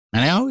rest.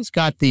 And I always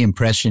got the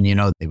impression,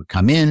 they would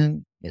come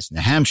in. It's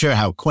New Hampshire,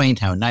 how quaint,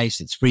 how nice,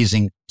 it's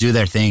freezing, do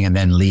their thing and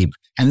then leave.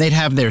 And they'd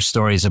have their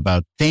stories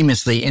about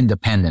famously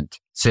independent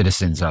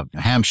citizens of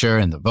New Hampshire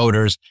and the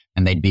voters,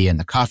 and they'd be in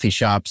the coffee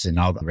shops and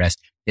all the rest.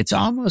 It's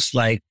almost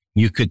like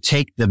you could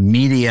take the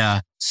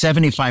media,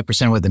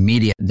 75% of what the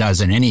media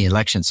does in any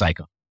election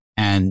cycle,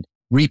 and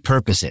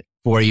repurpose it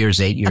 4 years,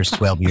 8 years,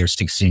 12 years,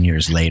 16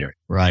 years later.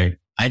 Right.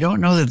 I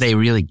don't know that they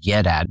really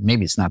get at,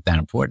 maybe it's not that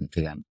important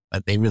to them,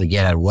 but they really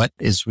get at what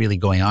is really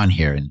going on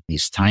here in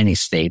these tiny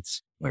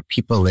states where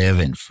people live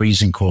in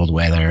freezing cold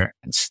weather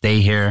and stay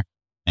here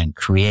and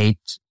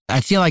create.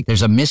 I feel like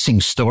there's a missing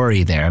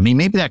story there. I mean,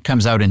 maybe that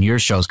comes out in your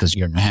shows because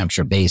you're New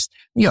Hampshire based.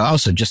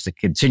 Also, just to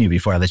continue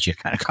before I let you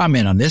kind of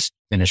comment on this,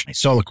 finish my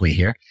soliloquy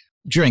here.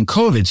 During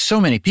COVID,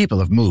 so many people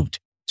have moved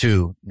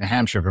to New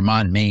Hampshire,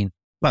 Vermont, Maine,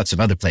 lots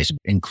of other places,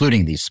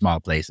 including these small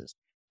places,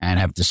 and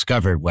have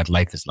discovered what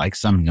life is like.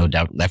 Some no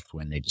doubt left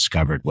when they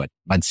discovered what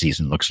mud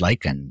season looks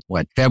like and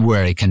what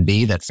February can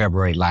be, that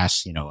February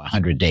lasts,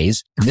 100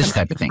 days, and this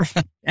type of thing.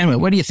 Anyway,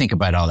 what do you think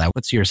about all that?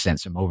 What's your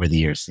sense from over the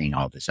years seeing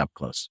all this up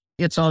close?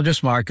 It's all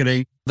just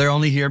marketing. They're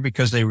only here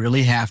because they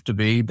really have to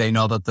be. They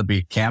know that there'll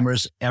be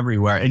cameras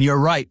everywhere. And you're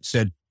right,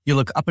 Sid. You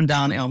look up and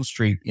down Elm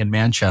Street in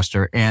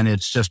Manchester, and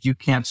it's just, you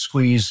can't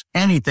squeeze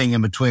anything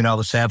in between all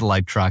the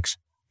satellite trucks.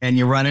 And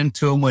you run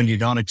into them when you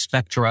don't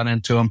expect to run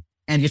into them.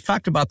 And you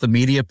talked about the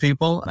media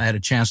people. I had a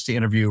chance to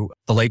interview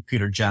the late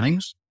Peter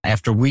Jennings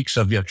after weeks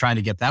of trying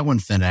to get that one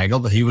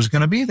finagled, but he was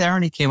going to be there.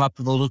 And he came up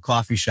to the little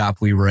coffee shop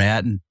we were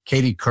at, and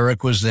Katie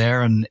Couric was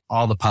there, and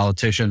all the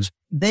politicians.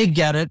 They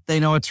get it. They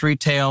know it's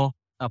retail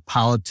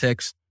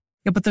politics.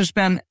 Yeah, but there's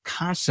been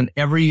constant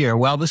every year.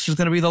 Well, this is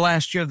going to be the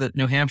last year that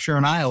New Hampshire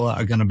and Iowa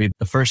are going to be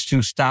the first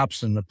two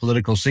stops in the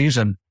political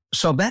season.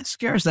 So that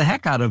scares the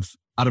heck out of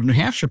New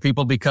Hampshire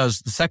people, because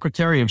the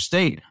Secretary of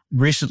State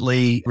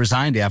recently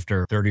resigned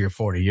after 30 or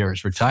 40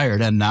 years,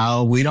 retired. And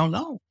now we don't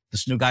know.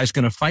 This new guy's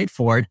going to fight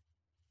for it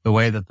the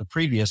way that the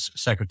previous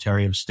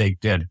Secretary of State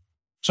did.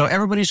 So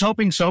everybody's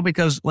hoping so,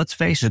 because let's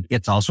face it,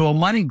 it's also a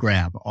money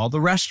grab. All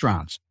the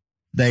restaurants,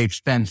 they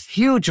spend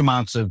huge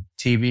amounts of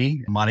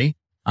TV money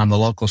on the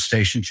local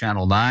station,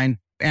 Channel 9,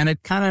 and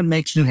it kind of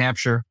makes New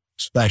Hampshire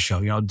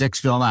special.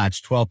 Dixville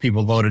Notch, 12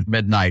 people voted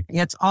midnight.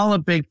 It's all a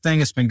big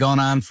thing. It's been going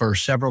on for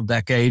several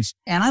decades.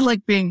 And I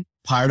like being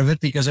part of it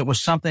because it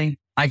was something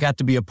I got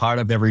to be a part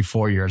of every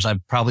 4 years.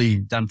 I've probably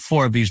done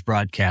 4 of these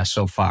broadcasts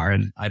so far,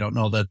 and I don't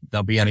know that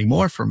there'll be any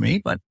more for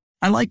me, but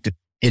I liked it.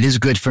 It is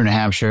good for New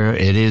Hampshire.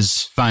 It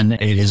is fun.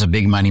 It is a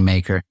big money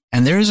maker.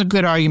 And there is a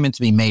good argument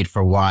to be made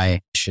for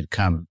why it should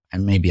come,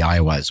 and maybe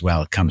Iowa as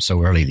well, come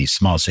so early, these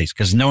small states,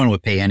 because no one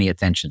would pay any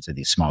attention to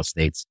these small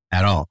states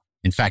at all.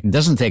 In fact, it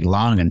doesn't take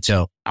long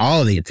until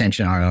all of the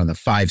attention are on the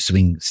 5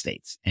 swing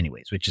states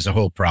anyways, which is a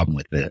whole problem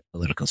with the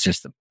political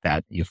system,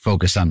 that you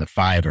focus on the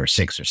 5 or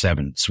 6 or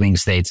 7 swing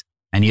states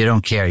and you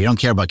don't care. You don't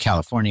care about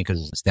California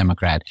because it's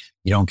Democrat.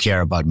 You don't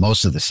care about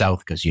most of the South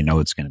because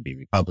it's going to be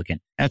Republican.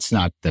 That's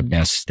not the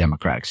best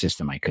democratic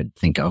system I could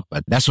think of,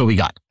 but that's what we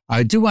got.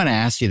 I do want to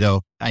ask you,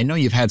 though, I know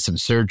you've had some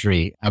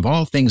surgery, of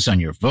all things, on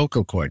your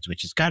vocal cords,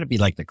 which has got to be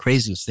like the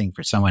craziest thing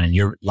for someone in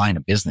your line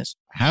of business.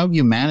 How have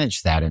you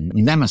managed that?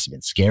 And that must have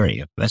been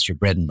scary. That's your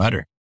bread and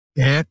butter.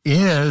 It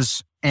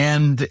is.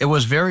 And it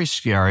was very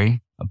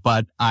scary,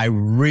 but I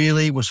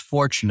really was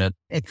fortunate.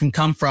 It can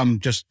come from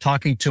just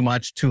talking too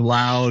much, too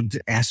loud.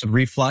 Acid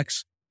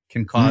reflux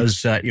can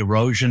cause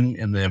erosion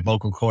in the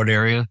vocal cord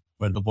area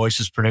where the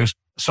voice is produced.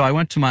 So I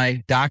went to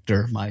my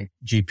doctor, my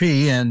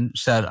GP, and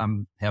said,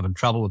 I'm having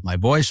trouble with my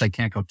voice. I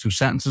can't go 2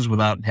 sentences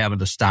without having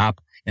to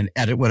stop and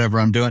edit whatever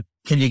I'm doing.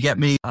 Can you get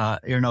me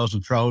ear, nose,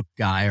 and throat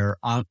guy or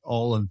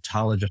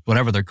otologist,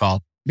 whatever they're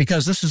called?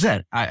 Because this is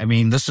it. I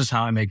mean, this is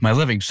how I make my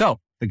living. So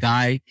the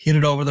guy hit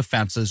it over the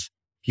fences.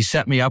 He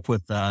set me up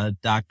with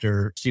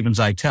Dr. Stephen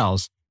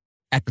Zeitels,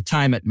 at the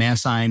time at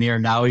Mass Eye and Ear.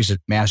 Now he's at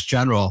Mass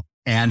General,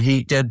 and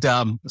he did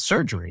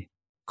surgery.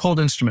 Cold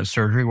instrument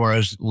surgery,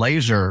 whereas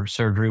laser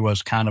surgery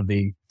was kind of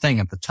the thing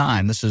at the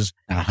time. This is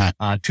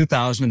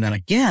 2000 and then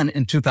again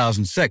in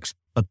 2006.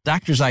 But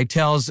Dr.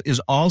 Zeitels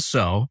is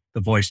also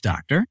the voice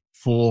doctor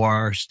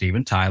for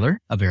Steven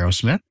Tyler of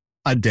Aerosmith,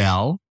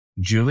 Adele,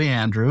 Julie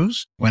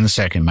Andrews. Wait a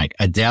second, Mike.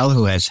 Adele,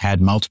 who has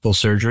had multiple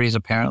surgeries,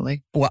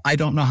 apparently? Well, I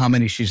don't know how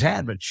many she's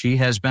had, but she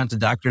has been to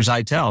Dr.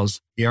 Zeitels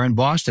here in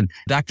Boston.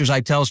 Dr.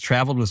 Zeitels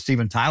traveled with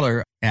Steven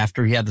Tyler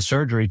after he had the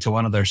surgery to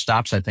one of their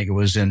stops. I think it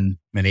was in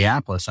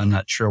Minneapolis. I'm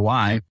not sure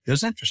why. It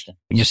was interesting.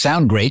 You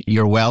sound great.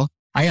 You're well.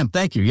 I am.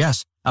 Thank you.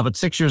 Yes. But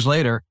 6 years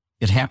later,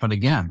 it happened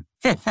again.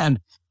 And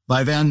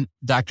by then,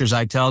 Dr.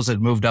 Zeitels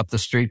had moved up the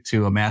street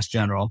to a Mass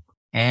General.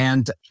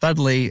 And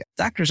suddenly,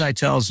 Dr.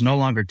 Zeitel's no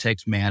longer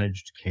takes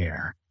managed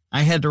care.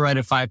 I had to write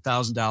a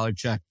 $5,000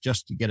 check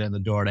just to get in the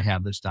door to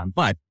have this done,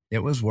 but it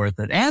was worth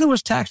it. And it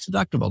was tax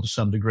deductible to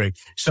some degree.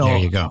 So there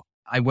you go.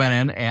 I went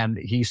in and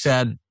he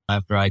said,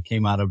 after I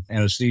came out of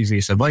anesthesia,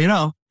 he said,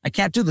 well, I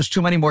can't do this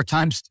too many more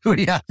times to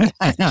you.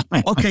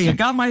 Okay, you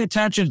got my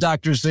attention,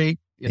 Dr. Z.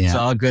 It's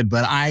all good.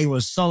 But I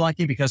was so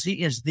lucky because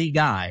he is the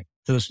guy.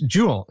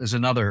 Jewel is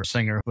another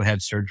singer who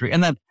had surgery.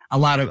 And then a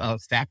lot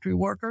of factory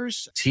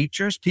workers,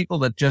 teachers, people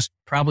that just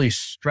probably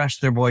stress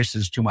their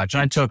voices too much.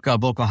 And I took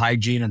vocal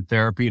hygiene and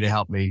therapy to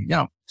help me,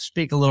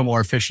 speak a little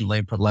more efficiently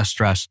and put less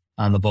stress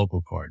on the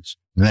vocal cords.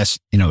 Unless,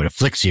 it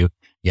afflicts you.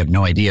 You have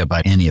no idea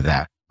about any of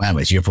that. Well,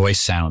 anyways, your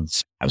voice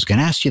sounds, I was going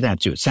to ask you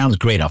that too. It sounds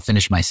great. I'll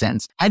finish my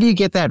sentence. How do you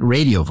get that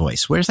radio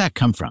voice? Where does that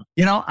come from?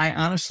 I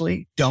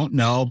honestly don't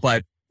know,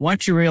 but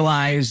once you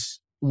realize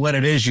what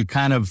it is, you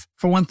kind of,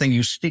 for one thing,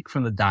 you speak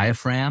from the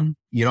diaphragm.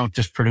 You don't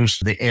just produce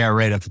the air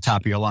right at the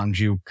top of your lungs.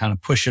 You kind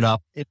of push it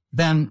up. It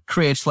then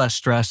creates less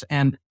stress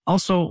and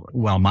also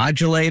well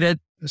modulated.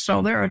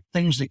 So there are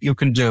things that you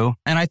can do.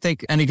 And I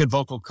think any good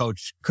vocal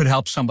coach could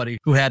help somebody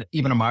who had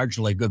even a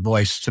marginally good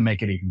voice to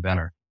make it even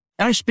better.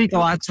 And I speak a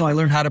lot, so I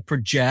learned how to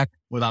project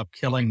without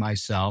killing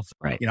myself.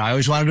 Right. I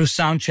always want to do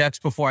sound checks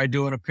before I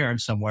do an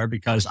appearance somewhere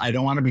because I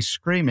don't want to be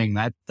screaming.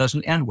 That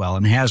doesn't end well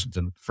and hasn't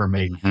for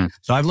me. Mm-hmm.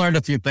 So I've learned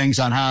a few things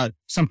on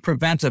some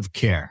preventive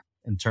care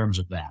in terms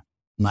of that.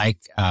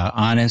 Mike,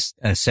 honest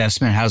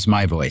assessment. How's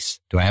my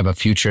voice? Do I have a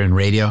future in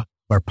radio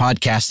or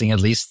podcasting at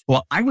least?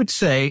 Well, I would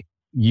say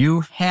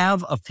you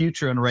have a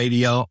future in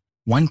radio.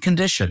 One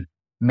condition,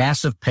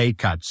 massive pay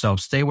cut. So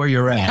stay where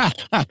you're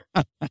at.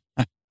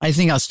 I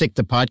think I'll stick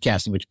to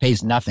podcasting, which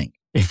pays nothing.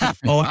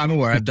 Oh, I'm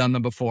aware. I've done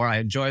them before. I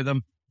enjoy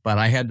them, but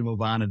I had to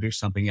move on and do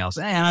something else.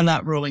 And I'm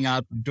not ruling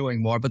out doing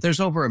more, but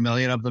there's over 1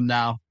 million of them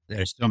now.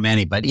 There's so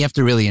many, but you have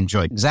to really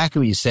enjoy it.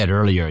 Exactly what you said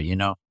earlier.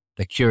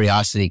 The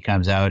curiosity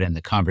comes out and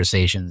the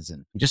conversations,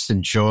 and just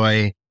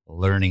enjoy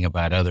learning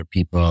about other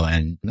people.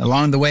 And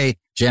along the way,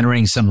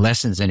 generating some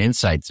lessons and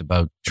insights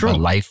about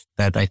life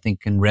that I think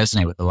can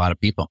resonate with a lot of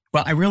people.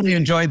 Well, I really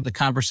enjoyed the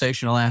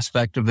conversational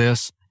aspect of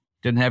this.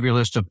 Didn't have your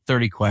list of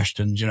 30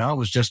 questions, it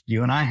was just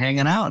you and I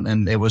hanging out,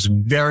 and it was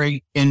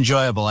very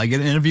enjoyable. I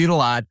get interviewed a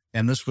lot,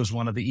 and this was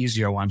one of the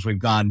easier ones. We've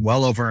gone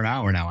well over an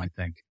hour now, I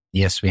think.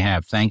 Yes, we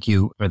have. Thank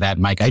you for that,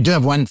 Mike. I do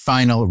have one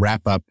final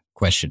wrap-up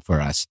question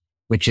for us,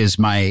 which is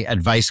my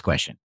advice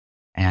question.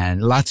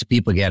 And lots of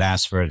people get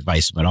asked for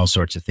advice about all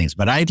sorts of things,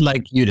 but I'd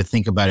like you to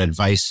think about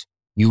advice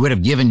you would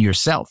have given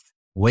yourself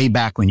way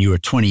back when you were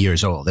 20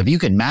 years old. If you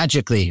could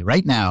magically,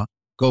 right now,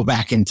 go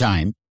back in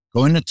time,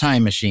 go in a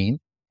time machine,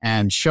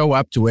 and show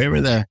up to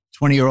wherever the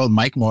 20-year-old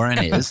Mike Morin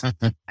is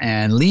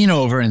and lean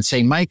over and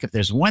say, Mike, if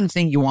there's one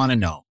thing you want to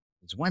know,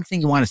 there's one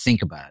thing you want to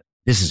think about,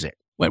 this is it.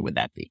 What would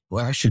that be?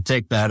 Well, I should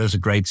take that as a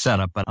great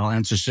setup, but I'll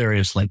answer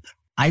seriously.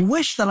 I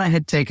wish that I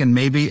had taken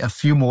maybe a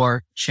few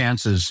more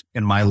chances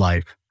in my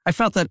life. I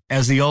felt that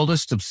as the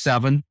oldest of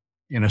 7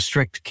 in a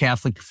strict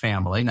Catholic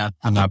family,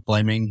 I'm not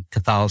blaming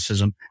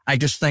Catholicism. I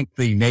just think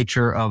the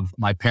nature of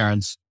my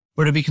parents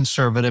were to be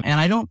conservative.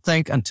 And I don't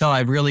think until I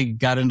really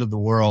got into the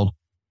world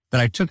that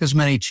I took as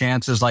many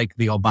chances like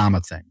the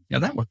Obama thing.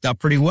 That worked out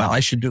pretty well. I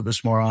should do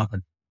this more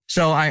often.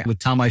 So I would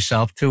tell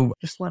myself to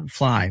just let it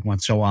fly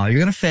once in a while. You're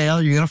going to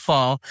fail. You're going to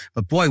fall.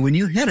 But boy, when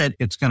you hit it,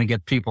 it's going to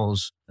get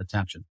people's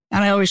attention.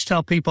 And I always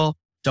tell people,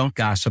 don't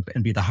gossip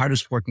and be the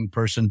hardest working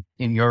person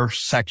in your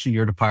section,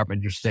 your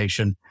department, your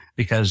station,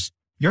 because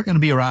you're going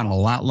to be around a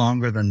lot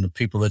longer than the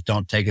people that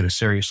don't take it as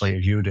seriously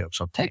as you do.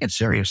 So take it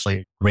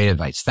seriously. Great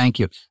advice. Thank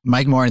you.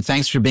 Mike Morin,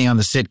 thanks for being on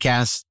the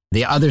Sidcast.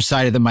 The other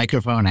side of the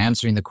microphone,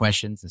 answering the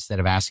questions instead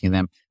of asking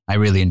them. I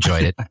really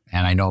enjoyed it.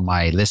 And I know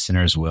my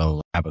listeners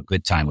will have a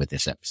good time with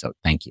this episode.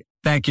 Thank you.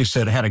 Thank you,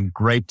 Sid. I had a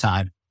great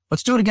time.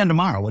 Let's do it again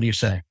tomorrow. What do you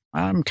say?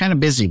 I'm kind of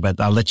busy, but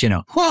I'll let you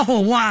know. Oh,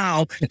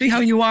 wow. See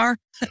how you are?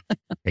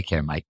 Take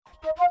care, Mike.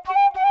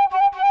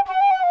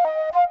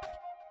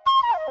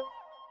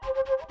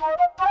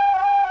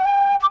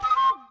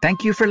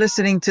 Thank you for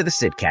listening to the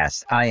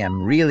Sidcast. I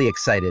am really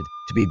excited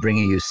to be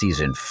bringing you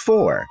season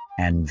 4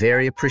 and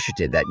very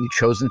appreciative that you've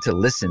chosen to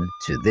listen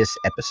to this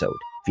episode.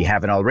 If you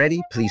haven't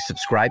already, please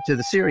subscribe to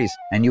the series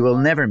and you will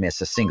never miss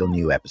a single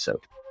new episode.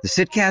 The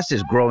Sidcast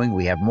is growing.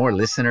 We have more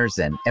listeners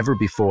than ever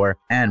before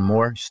and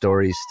more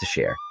stories to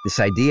share. This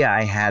idea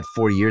I had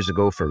 4 years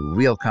ago for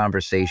real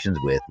conversations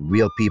with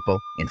real people,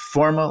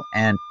 informal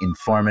and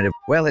informative,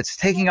 well, it's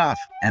taking off,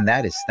 and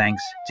that is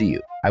thanks to you.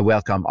 I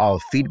welcome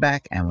all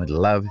feedback and would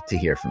love to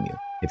hear from you.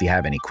 If you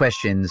have any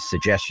questions,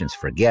 suggestions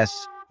for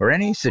guests, or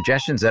any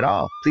suggestions at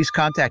all, please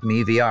contact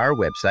me via our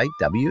website,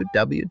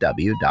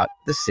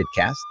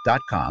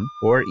 www.thesidcast.com,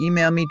 or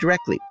email me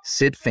directly,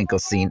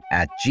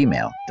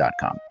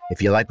 sidfinkelstein@gmail.com.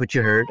 If you like what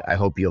you heard, I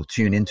hope you'll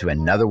tune into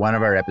another one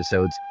of our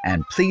episodes,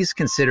 and please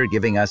consider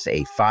giving us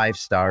a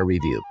 5-star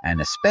review,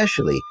 and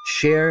especially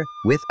share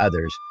with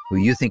others who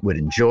you think would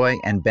enjoy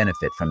and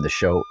benefit from the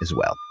show as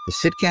well. The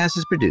Sidcast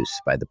is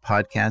produced by the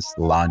Podcast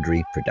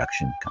Laundry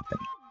Production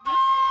Company.